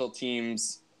special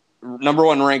teams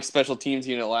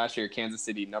unit last year, Kansas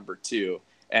City number 2.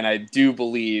 And I do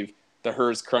believe the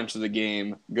Hers crunch of the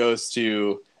game goes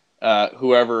to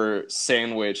whoever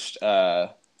sandwiched Darren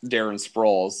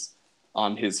Sproles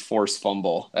on his forced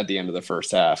fumble at the end of the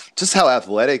first half. Just how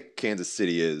athletic Kansas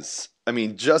City is. I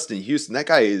mean, Justin Houston, that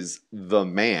guy is the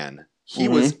man. He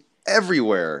was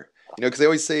everywhere. Because they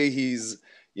always say he's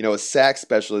a sack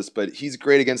specialist, but he's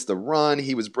great against the run.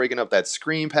 He was breaking up that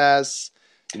screen pass.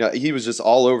 He was just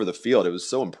all over the field. It was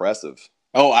so impressive.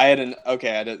 Oh,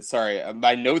 sorry.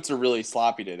 My notes are really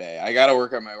sloppy today. I got to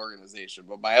work on my organization.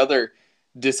 But my other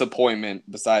disappointment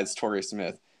besides Torrey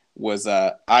Smith was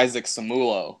Isaac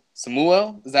Samuelo.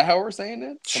 Samuelo? Is that how we're saying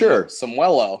it? Sure.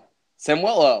 Samuelo.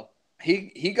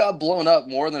 He got blown up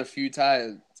more than a few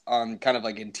times on kind of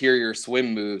like interior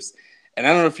swim moves. And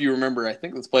I don't know if you remember, I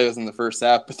think this play was in the first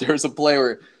half, but there was a play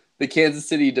where the Kansas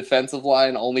City defensive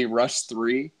line only rushed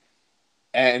 3.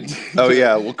 And oh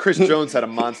yeah, well Chris Jones had a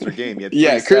monster game. He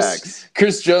had 3 sacks.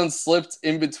 Chris Jones slipped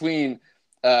in between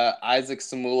Isaac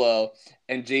Samuelo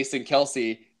and Jason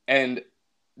Kelce, and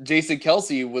Jason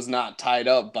Kelce was not tied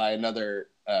up by another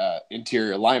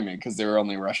interior lineman because they were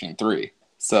only rushing 3.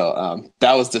 So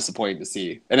that was disappointing to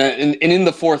see. And in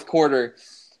the fourth quarter,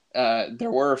 there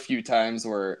were a few times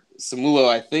where Samuelo,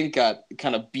 I think, got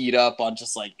kind of beat up on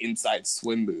just like inside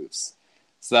swim moves.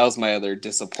 So that was my other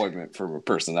disappointment from a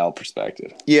personnel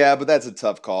perspective. Yeah, but that's a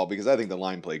tough call because I think the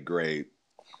line played great.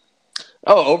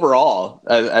 Oh, overall,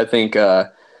 I think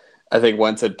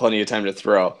Wentz had plenty of time to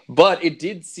throw. But it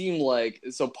did seem like,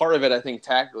 so part of it, I think,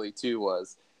 tactically, too,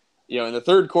 was, in the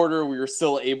third quarter, we were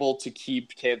still able to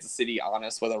keep Kansas City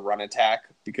honest with a run attack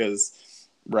because,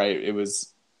 right, it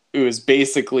was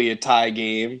basically a tie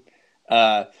game.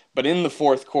 But in the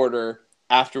fourth quarter,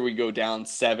 after we go down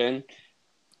 7,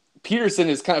 Peterson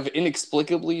is kind of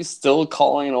inexplicably still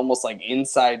calling almost like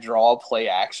inside draw play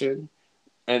action.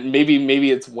 And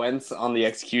maybe it's Wentz on the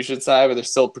execution side, but they're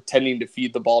still pretending to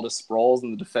feed the ball to Sproles,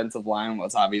 and the defensive line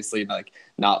was obviously like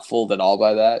not fooled at all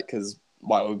by that because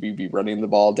why would we be running the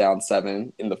ball down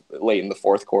 7 late in the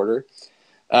fourth quarter?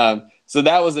 So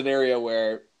that was an area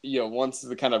where once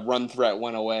the kind of run threat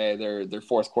went away, their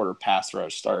fourth quarter pass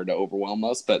rush started to overwhelm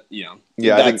us. But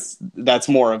that's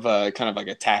more of a kind of like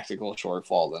a tactical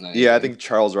shortfall than anything. Yeah, I think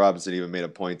Charles Robinson even made a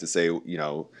point to say,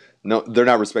 no, they're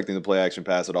not respecting the play action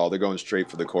pass at all. They're going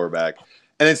straight for the quarterback.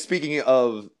 And then speaking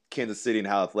of Kansas City and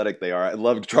how athletic they are, I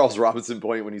love Charles Robinson's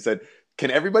point when he said, "Can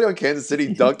everybody on Kansas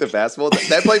City dunk the fastball?"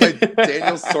 That play by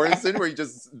Daniel Sorensen where he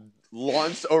just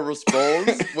launched over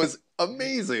Sproles was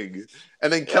amazing.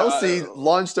 And then Kelce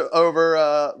launched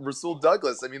over Rasul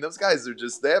Douglas. I mean, those guys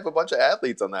they have a bunch of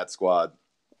athletes on that squad.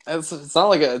 It's not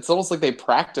like it's almost like they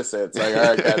practice it. It's like, all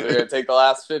right, guys, we're going to take the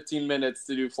last 15 minutes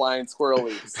to do flying squirrel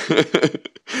leaps.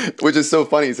 Which is so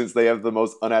funny since they have the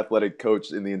most unathletic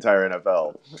coach in the entire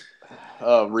NFL.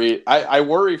 Oh, Reed. I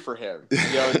worry for him.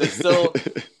 They still,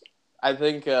 I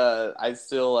think I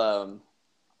still,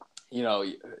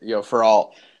 for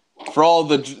all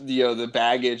the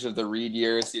baggage of the Reed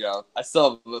years, I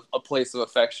still have a place of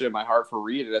affection in my heart for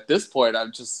Reed. And at this point,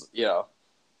 I'm just,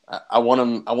 I want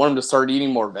him to start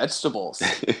eating more vegetables.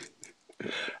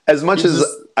 As much as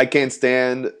I can't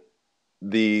stand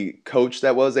the coach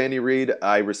that was Andy Reid,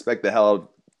 I respect the hell out of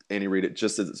Andy Reid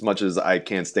just as much as I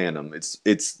can't stand him.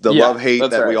 It's the love-hate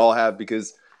that we all have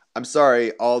because I'm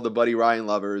sorry, all the Buddy Ryan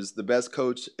lovers, the best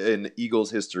coach in Eagles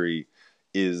history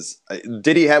is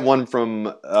did he have one from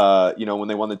when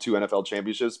they won the 2 NFL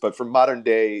championships, but from modern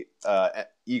day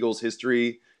Eagles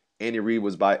history, Andy Reid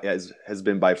has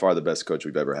been by far the best coach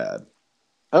we've ever had.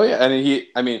 Oh yeah, and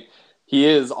he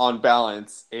is on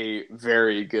balance a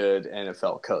very good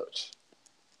NFL coach.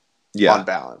 Yeah, on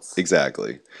balance,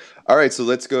 exactly. All right, so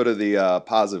let's go to the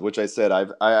positive, which I said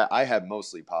I have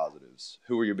mostly positives.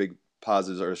 Who were your big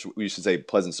positives, or we should say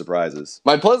pleasant surprises?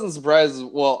 My pleasant surprises.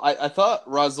 Well, I thought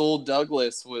Rasul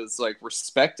Douglas was like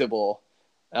respectable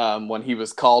when he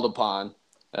was called upon.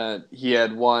 He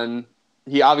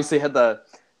obviously had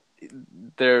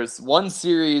there's one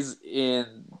series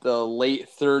in the late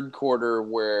third quarter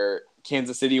where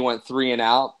Kansas City went 3 and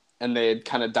out, and they had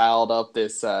kind of dialed up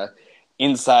this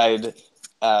inside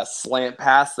slant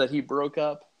pass that he broke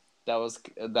up. That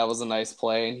was a nice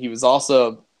play, and he was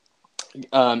also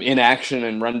in action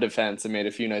and run defense and made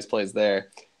a few nice plays there.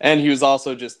 And he was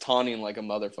also just taunting like a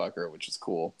motherfucker, which is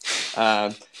cool.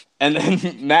 And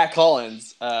then Matt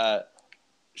Collins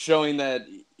showing that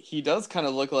he does kind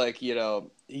of look like,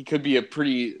 he could be a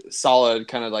pretty solid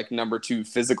kind of like number 2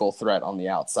 physical threat on the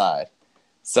outside.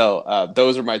 So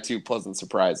those are my 2 pleasant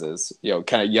surprises,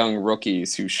 kind of young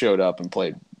rookies who showed up and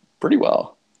played pretty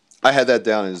well. I had that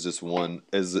down as just one,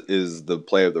 is the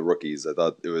play of the rookies. I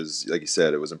thought it was, like you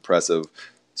said, it was impressive,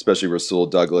 especially Rasul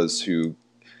Douglas, who,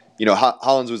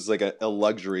 Hollins was like a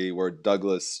luxury where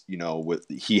Douglas,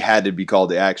 he had to be called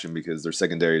to action because their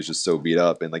secondary is just so beat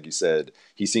up. And like you said,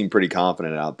 he seemed pretty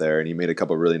confident out there, and he made a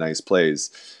couple of really nice plays.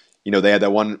 They had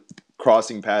that one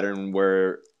crossing pattern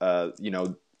where,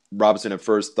 Robinson at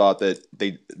first thought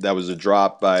that was a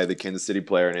drop by the Kansas City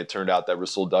player, and it turned out that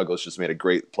Rasul Douglas just made a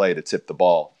great play to tip the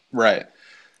ball. Right.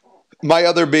 My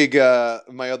other big, I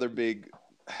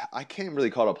can't really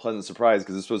call it a pleasant surprise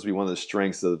because it's supposed to be one of the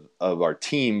strengths of our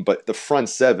team, but the front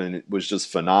seven was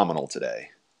just phenomenal today.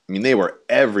 I mean, they were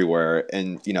everywhere,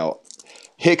 and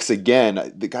Hicks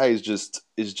again. The guy is just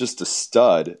a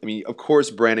stud. I mean, of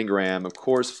course, Brandon Graham, of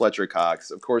course, Fletcher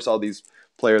Cox, of course, all these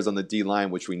players on the D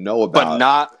line, which we know about,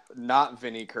 but not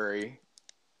Vinny Curry.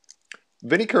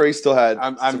 Vinny Curry still had.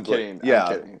 I'm kidding. Yeah,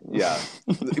 I'm kidding. Yeah.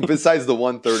 Besides the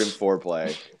 1 3rd and 4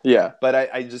 play. Yeah. But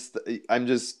I'm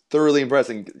just thoroughly impressed.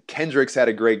 And Kendricks had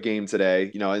a great game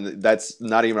today. And that's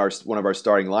not even one of our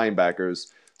starting linebackers.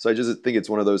 So I just think it's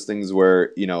one of those things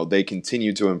where they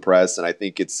continue to impress, and I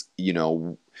think it's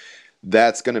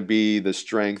that's going to be the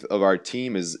strength of our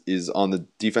team is on the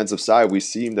defensive side. We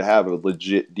seem to have a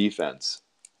legit defense.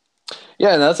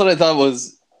 Yeah, and that's what I thought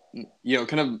was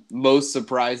kind of most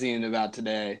surprising about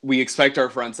today. We expect our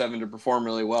front seven to perform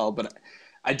really well, but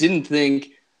I didn't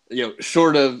think,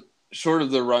 short of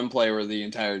the run play where the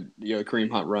entire,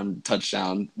 Kareem Hunt run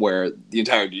touchdown where the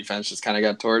entire defense just kind of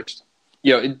got torched.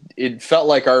 It felt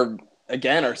like our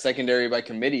secondary by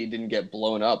committee didn't get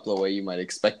blown up the way you might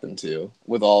expect them to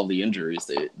with all of the injuries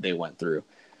they went through.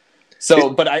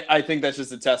 So, but I think that's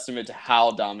just a testament to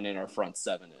how dominant our front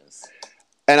seven is.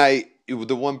 And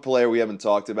the one player we haven't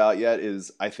talked about yet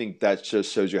is, I think that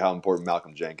just shows you how important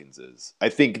Malcolm Jenkins is. I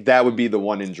think that would be the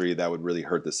one injury that would really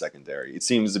hurt the secondary. It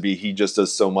seems to be he just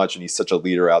does so much, and he's such a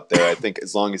leader out there. I think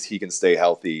as long as he can stay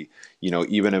healthy,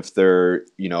 even if they're,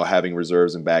 having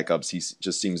reserves and backups, he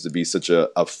just seems to be such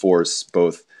a force,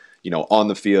 both, on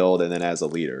the field and then as a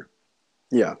leader.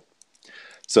 Yeah.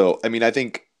 So, I mean, I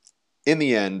think in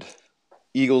the end,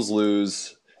 Eagles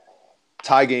lose.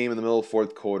 Tie game in the middle of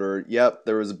fourth quarter. Yep,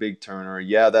 there was a big turner.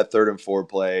 Yeah, that 3rd and 4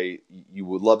 play. You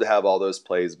would love to have all those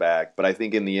plays back. But I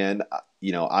think in the end,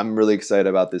 I'm really excited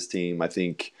about this team. I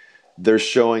think they're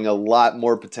showing a lot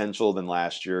more potential than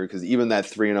last year because even that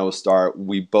 3-0 start,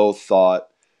 we both thought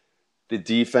the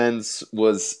defense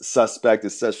was suspect,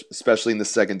 especially in the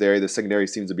secondary. The secondary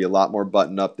seems to be a lot more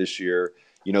buttoned up this year.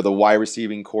 The wide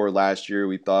receiving core last year,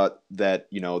 we thought that,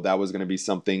 that was going to be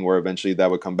something where eventually that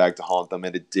would come back to haunt them,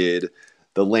 and it did.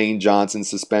 The Lane Johnson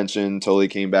suspension totally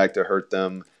came back to hurt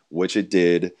them, which it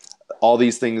did. All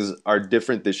these things are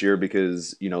different this year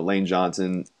because, Lane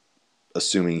Johnson,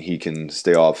 assuming he can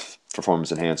stay off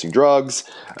performance-enhancing drugs,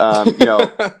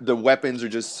 the weapons are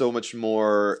just so much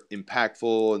more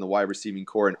impactful in the wide receiving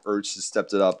core, and Ertz has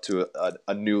stepped it up to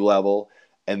a new level.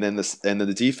 And then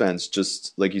the defense,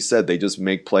 just like you said, they just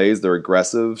make plays. They're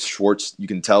aggressive. Schwartz, you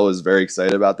can tell, is very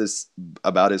excited about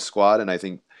his squad, and I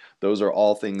think those are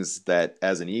all things that,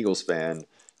 as an Eagles fan,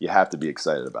 you have to be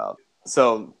excited about.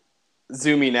 So,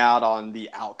 zooming out on the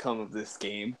outcome of this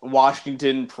game,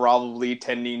 Washington probably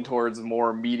tending towards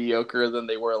more mediocre than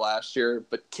they were last year,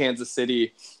 but Kansas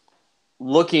City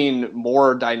looking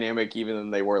more dynamic even than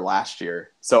they were last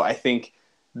year. So I think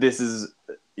this is,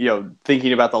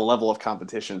 thinking about the level of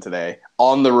competition today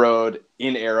on the road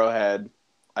in Arrowhead,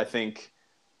 I think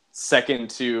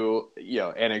second to,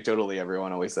 anecdotally,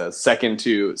 everyone always says second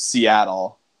to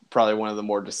Seattle, probably one of the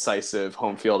more decisive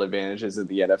home field advantages in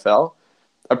the NFL.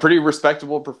 A pretty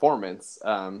respectable performance,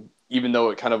 even though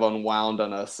it kind of unwound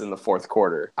on us in the fourth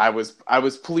quarter. I was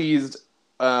pleased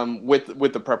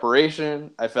with the preparation.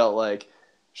 I felt like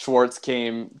Schwartz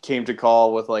came to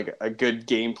call with like a good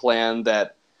game plan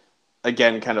that,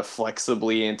 again, kind of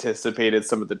flexibly anticipated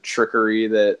some of the trickery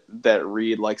that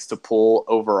Reed likes to pull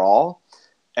overall.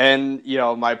 And,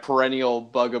 my perennial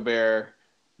bugaboo,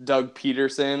 Doug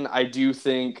Peterson, I do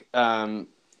think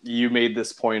you made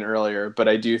this point earlier, but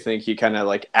I do think he kind of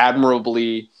like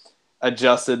admirably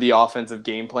adjusted the offensive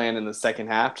game plan in the second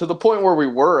half to the point where we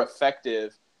were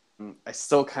effective. I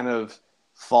still kind of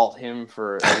fault him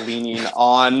for leaning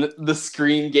on the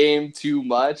screen game too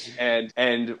much.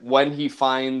 And when he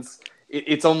finds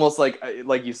it's almost like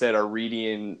you said, a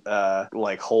reading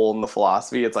like hole in the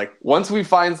philosophy. It's like once we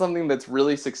find something that's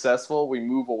really successful, we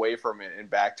move away from it and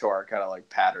back to our kind of like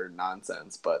pattern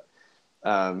nonsense. But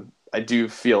I do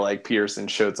feel like Pearson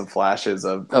showed some flashes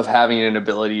of having an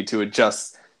ability to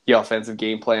adjust the offensive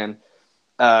game plan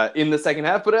in the second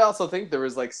half. But I also think there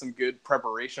was like some good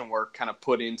preparation work kind of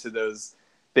put into those.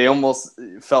 They almost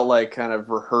felt like kind of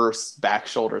rehearsed back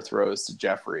shoulder throws to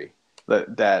Jeffrey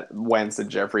that Wentz and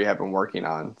Jeffrey have been working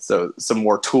on. So some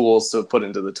more tools to put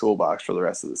into the toolbox for the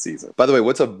rest of the season. By the way,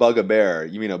 what's a bugbear?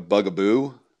 You mean a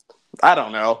bugaboo? I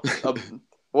don't know.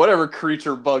 Whatever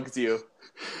creature bugs you.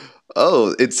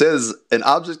 Oh, it says an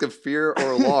object of fear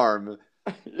or alarm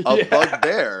A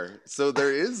bugbear. So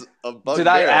there is a bugbear. Did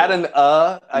I add an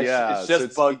Yeah, it's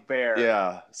just bugbear.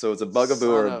 Yeah, so it's a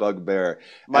bugaboo or a bugbear.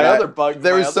 My other bug.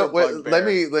 There my was other so. Wait,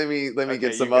 bugbear. let me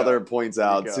get some you go. other points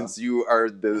out since you are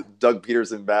the Doug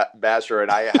Peterson basher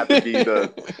and I have to be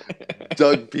the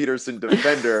Doug Peterson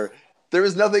defender. There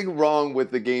was nothing wrong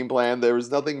with the game plan. There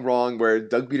was nothing wrong where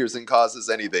Doug Peterson cost us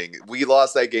anything. We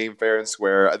lost that game fair and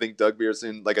square. I think Doug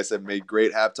Peterson, like I said, made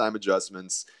great halftime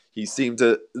adjustments. He seemed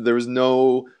to. There was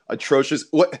no atrocious.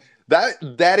 What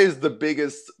that is the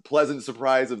biggest pleasant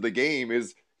surprise of the game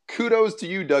is. Kudos to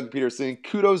you, Doug Peterson.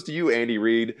 Kudos to you, Andy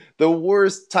Reid. The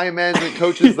worst time management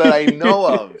coaches that I know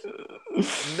of.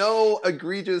 No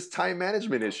egregious time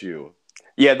management issue.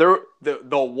 Yeah,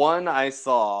 the one I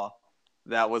saw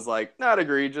that was like not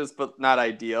egregious but not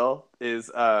ideal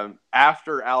is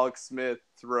after Alex Smith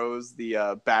throws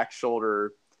the back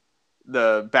shoulder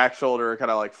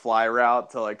kind of like fly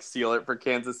route to like seal it for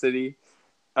Kansas City.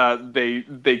 They're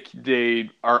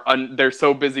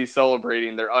so busy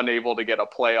celebrating they're unable to get a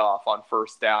playoff on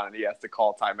first down, and he has to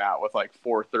call timeout with like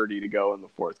 4:30 to go in the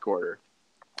fourth quarter.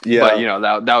 Yeah,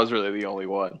 but that was really the only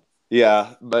one.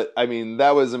 Yeah, but I mean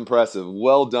that was impressive.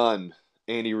 Well done,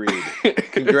 Andy Reid.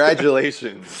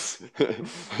 Congratulations.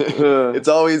 It's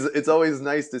always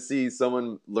nice to see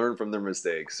someone learn from their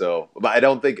mistakes. So, but I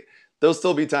don't think there'll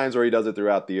still be times where he does it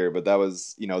throughout the year, but that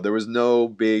was, there was no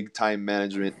big time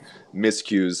management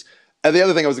miscues. And the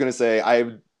other thing I was going to say, I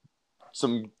have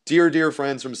some dear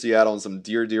friends from Seattle and some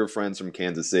dear friends from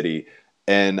Kansas City.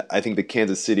 And I think the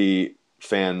Kansas City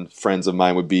friends of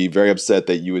mine would be very upset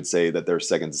that you would say that they're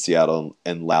second to Seattle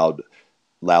and loud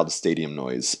stadium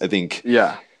noise. I think.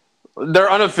 Yeah.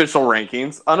 They're unofficial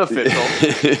rankings. Unofficial.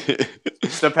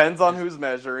 Depends on who's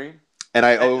measuring.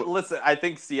 And listen, I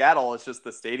think Seattle is just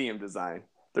the stadium design.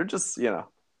 They're just,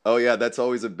 Oh yeah, that's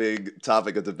always a big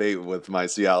topic of debate with my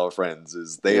Seattle friends.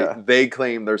 Is they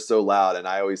claim they're so loud, and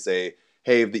I always say,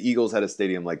 hey, if the Eagles had a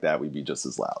stadium like that, we'd be just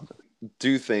as loud.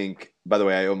 Do think? By the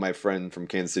way, I owe my friend from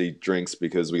Kansas City drinks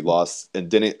because we lost and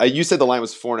didn't. You said the line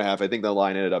was 4.5. I think the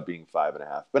line ended up being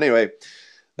 5.5. But anyway,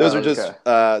 those are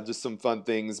just some fun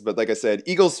things. But like I said,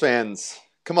 Eagles fans,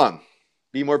 come on.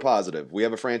 Be more positive. We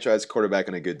have a franchise quarterback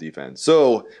and a good defense.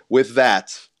 So, with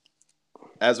that,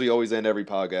 as we always end every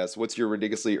podcast, what's your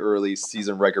ridiculously early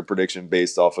season record prediction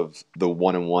based off of the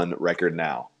 1-1 record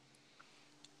now?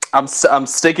 I'm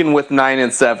sticking with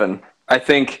 9-7. I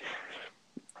think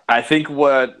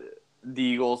what the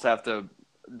Eagles have to.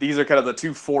 These are kind of the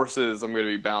two forces I'm going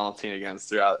to be balancing against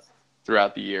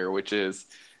throughout the year, which is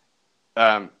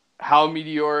how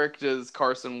meteoric does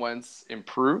Carson Wentz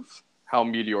improve? How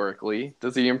meteorically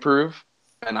does he improve?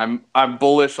 And I'm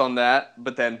bullish on that.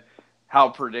 But then, how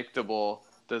predictable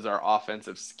does our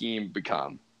offensive scheme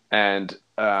become? And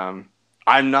I'm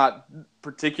not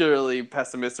particularly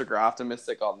pessimistic or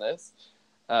optimistic on this.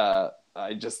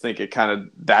 I just think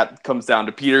that comes down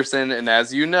to Peterson. And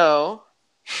as you know,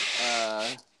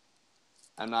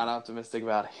 I'm not optimistic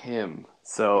about him.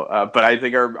 So, but I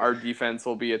think our defense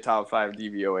will be a top 5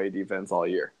 DVOA defense all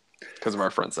year because of our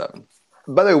front seven.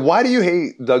 By the way, why do you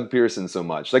hate Doug Peterson so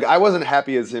much? Like, I wasn't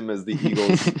happy as him as the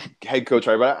Eagles head coach,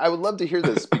 right? But I would love to hear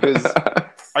this because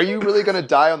are you really going to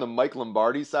die on the Mike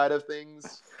Lombardi side of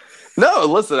things? No,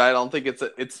 listen, I don't think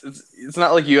it's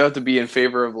not like you have to be in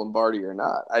favor of Lombardi or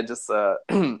not. I just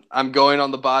I'm going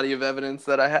on the body of evidence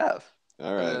that I have.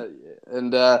 All right,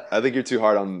 and I think you're too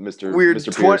hard on Mr.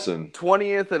 Peterson.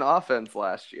 20th in offense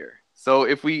last year. So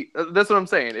if that's what I'm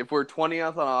saying. If we're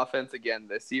 20th on offense again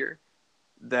this year,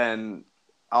 then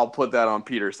I'll put that on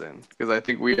Peterson because I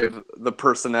think we have the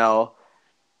personnel.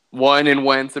 1, in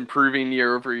Wentz improving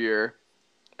year over year.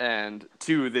 And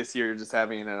 2, this year just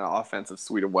having an offensive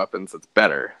suite of weapons that's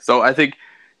better. So I think,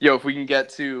 if we can get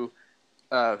to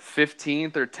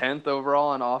 15th or 10th overall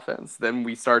on offense, then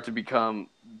we start to become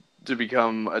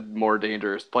a more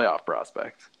dangerous playoff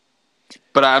prospect.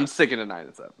 But I'm sticking to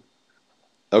 9-7.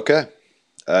 Okay.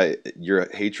 Your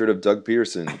hatred of Doug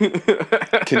Peterson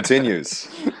continues.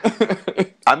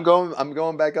 I'm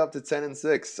going back up to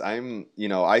 10-6.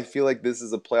 I feel like this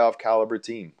is a playoff caliber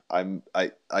team.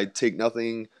 I take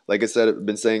nothing, like I said, I've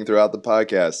been saying throughout the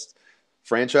podcast.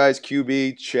 Franchise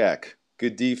QB, check.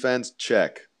 Good defense,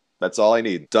 check. That's all I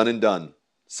need. Done and done.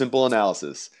 Simple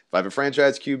analysis. If I have a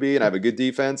franchise QB and I have a good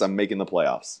defense, I'm making the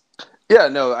playoffs. Yeah,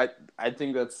 no, I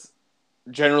think that's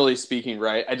generally speaking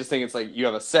right. I just think it's like you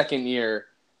have a second year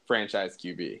franchise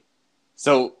QB.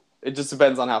 So it just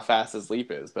depends on how fast his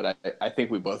leap is, but I think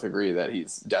we both agree that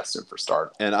he's destined for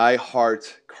start. And I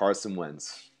heart Carson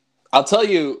Wentz. I'll tell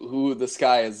you who the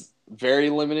sky is very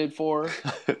limited for.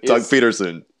 Doug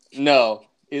Peterson. No,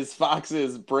 is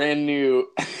Fox's brand new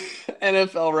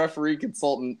NFL referee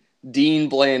consultant, Dean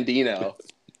Blandino.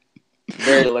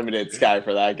 Very limited sky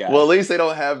for that guy. Well, at least they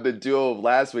don't have the duo of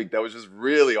last week that was just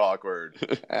really awkward.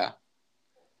 Yeah.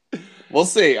 We'll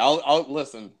see. I'll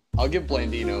listen. I'll give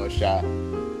Blandino a shot.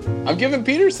 I'm giving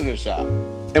Peterson a shot.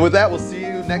 And with that, we'll see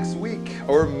you next week,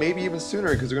 or maybe even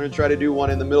sooner, because we're going to try to do one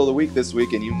in the middle of the week this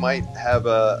week, and you might have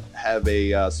a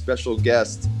special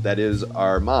guest that is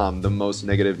our mom, the most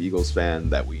negative Eagles fan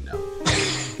that we know.